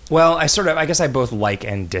 Well, I guess I both like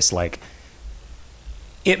and dislike.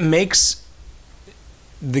 It makes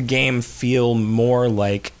the game feel more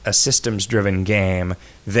like a systems-driven game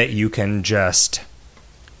that you can just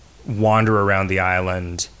wander around the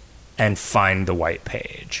island and find the white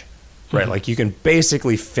page. Right, like you can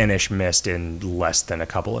basically finish Myst in less than a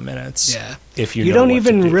couple of minutes. Yeah, if you know don't what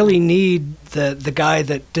even to do. Really need the guy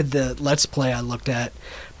that did the Let's Play I looked at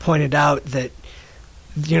pointed out that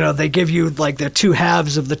they give you like the two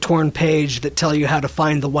halves of the torn page that tell you how to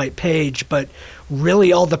find the white page, but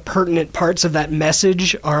really all the pertinent parts of that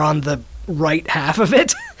message are on the right half of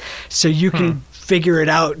it, so you can figure it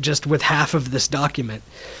out just with half of this document.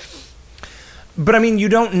 But I mean, you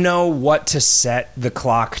don't know what to set the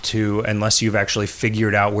clock to unless you've actually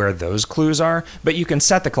figured out where those clues are. But you can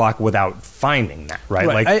set the clock without finding that, right?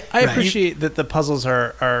 Like I appreciate that the puzzles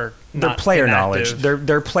are they're player knowledge.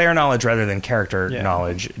 They're player knowledge rather than character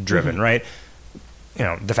knowledge driven, right?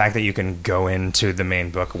 The fact that you can go into the main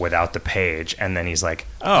book without the page, and then he's like,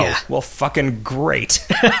 "Oh, well, fucking great,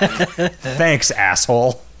 thanks,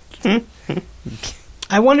 asshole."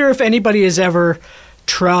 I wonder if anybody has ever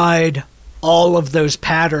tried all of those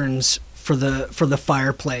patterns for the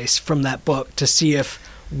fireplace from that book to see if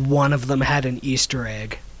one of them had an Easter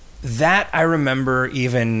egg. That I remember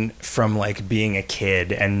even from like being a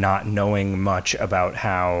kid and not knowing much about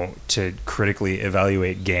how to critically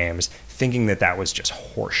evaluate games, thinking that was just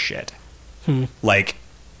horseshit. Like,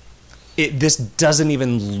 this doesn't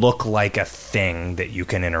even look like a thing that you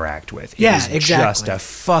can interact with. It is exactly. Just a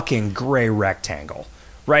fucking gray rectangle,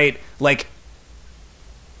 right? Like,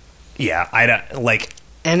 yeah, I don't like.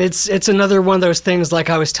 And it's another one of those things, like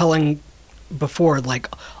I was telling before, like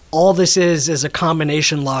all this is a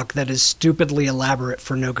combination lock that is stupidly elaborate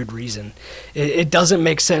for no good reason. It doesn't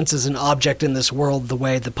make sense as an object in this world the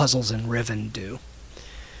way the puzzles in Riven do.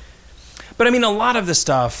 But I mean, a lot of the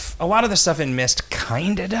stuff in Myst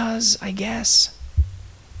kind of does, I guess.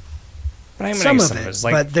 But I mean, some of it,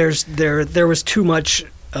 but there was too much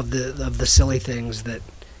of the silly things that,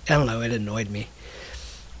 I don't know, it annoyed me.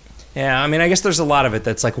 Yeah, I mean, I guess there's a lot of it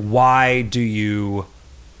that's like, why do you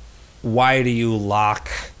lock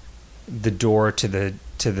the door to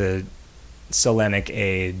the Selenic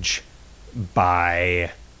age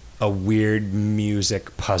by a weird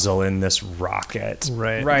music puzzle in this rocket?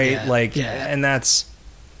 Right? Yeah. Like, and that's,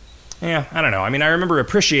 I don't know. I mean, I remember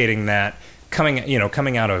appreciating that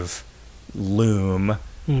coming out of Loom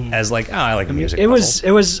as like, I like music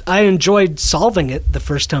puzzles. I enjoyed solving it the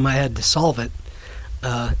first time I had to solve it.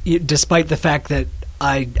 Despite the fact that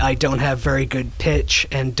I don't have very good pitch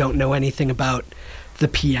and don't know anything about the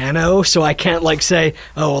piano, so I can't like say,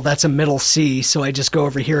 oh, well, that's a middle C, so I just go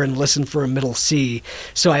over here and listen for a middle C.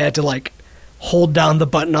 So I had to like hold down the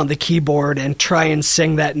button on the keyboard and try and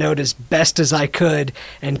sing that note as best as I could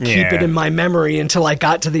and keep it in my memory until I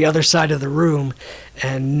got to the other side of the room.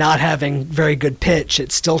 And not having very good pitch,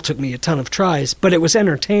 it still took me a ton of tries, but it was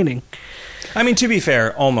entertaining. I mean, to be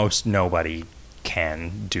fair, almost nobody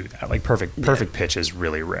can do that. Like perfect pitch is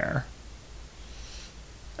really rare.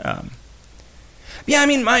 Yeah, I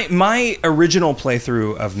mean, my original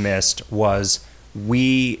playthrough of Myst was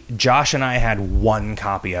Josh and I had one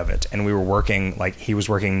copy of it, and we were working, like, he was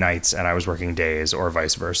working nights and I was working days, or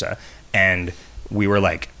vice versa. And we were,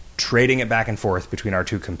 like, trading it back and forth between our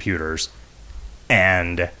two computers,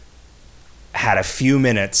 and had a few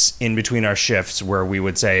minutes in between our shifts where we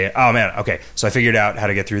would say, oh man, okay, so I figured out how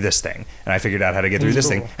to get through this thing, and I figured out how to get through this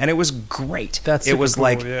thing, and it was great. It was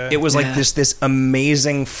like this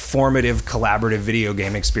amazing formative collaborative video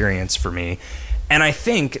game experience for me. And I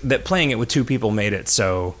think that playing it with two people made it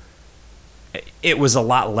so it was a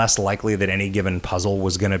lot less likely that any given puzzle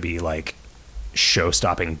was going to be like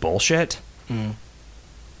show-stopping bullshit.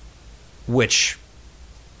 Which,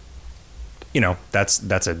 you know, that's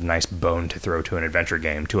a nice bone to throw to an adventure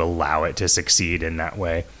game, to allow it to succeed in that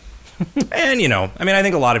way. And, you know, I mean, I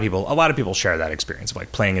think a lot of people share that experience of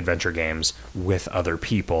like playing adventure games with other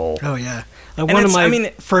people. Oh yeah, one of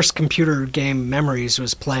my first computer game memories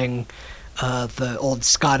was playing the old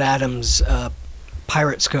Scott Adams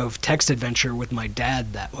Pirates Cove text adventure with my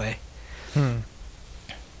dad that way. And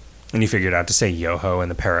you figured out to say yo-ho and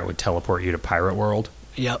the parrot would teleport you to Pirate World?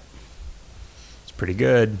 Yep. It's pretty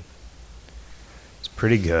good. It's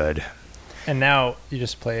pretty good. And now you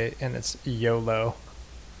just play it and it's YOLO.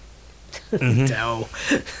 No.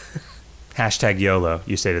 Hashtag YOLO,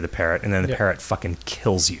 you say to the parrot, and then the parrot fucking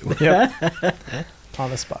kills you. Yep. On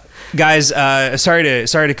the spot. Guys, sorry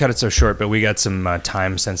to cut it so short, but we got some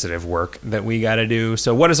time-sensitive work that we got to do.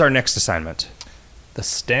 So what is our next assignment? The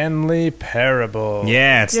Stanley Parable.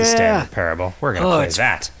 Yeah, it's the Stanley Parable. We're going to play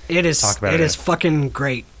that. It is fucking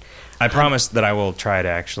great. I promise that I will try to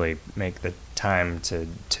actually make the time to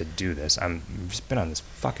do this. I've just been on this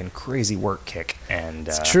fucking crazy work kick, and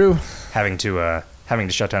it's true. Having to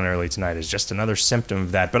shut down early tonight is just another symptom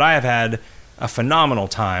of that. But I have had a phenomenal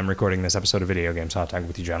time recording this episode of Video Games Hot Dog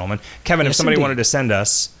with you gentlemen. Kevin, if somebody wanted to send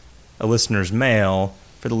us a listener's mail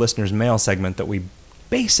for the listener's mail segment that we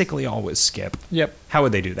basically always skip, how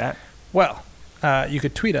would they do that? Well, you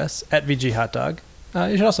could tweet us at VGHotDog.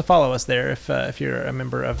 You should also follow us there if you're a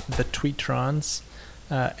member of the Tweetrons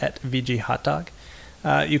at VGHotDog.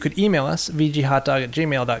 You could email us,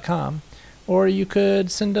 vghotdog@gmail.com, or you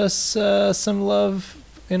could send us some love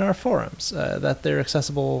in our forums that they're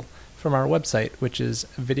accessible from our website, which is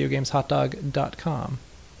videogameshotdog.com.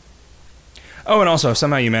 Oh, and also, if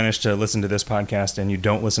somehow you managed to listen to this podcast and you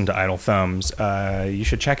don't listen to Idle Thumbs, you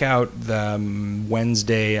should check out the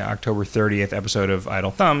Wednesday, October 30th episode of Idle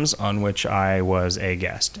Thumbs, on which I was a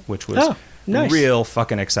guest, which was real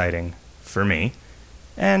fucking exciting for me,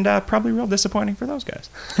 and probably real disappointing for those guys.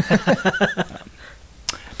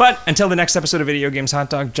 But until the next episode of Video Games Hot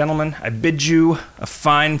Dog, gentlemen, I bid you a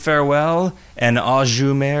fine farewell and Jus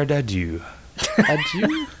Merde adieu.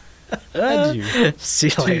 Adieu? Adieu. See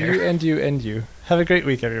you later. To you and you. Have a great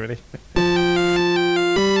week, everybody.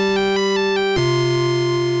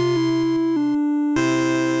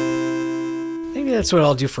 Maybe that's what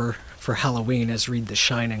I'll do for Halloween, is read The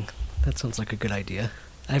Shining. That sounds like a good idea.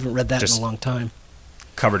 I haven't read that in a long time.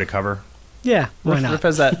 Cover to cover. Yeah, why not? Rip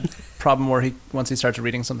has that problem where once he starts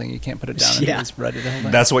reading something, he can't put it down. And he's read it the whole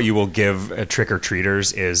time. That's what you will give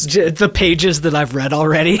trick-or-treaters is... the pages that I've read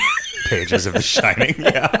already. Pages of The Shining,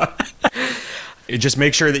 yeah. Just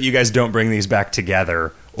make sure that you guys don't bring these back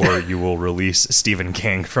together, or you will release Stephen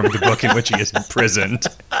King from the book in which he is imprisoned.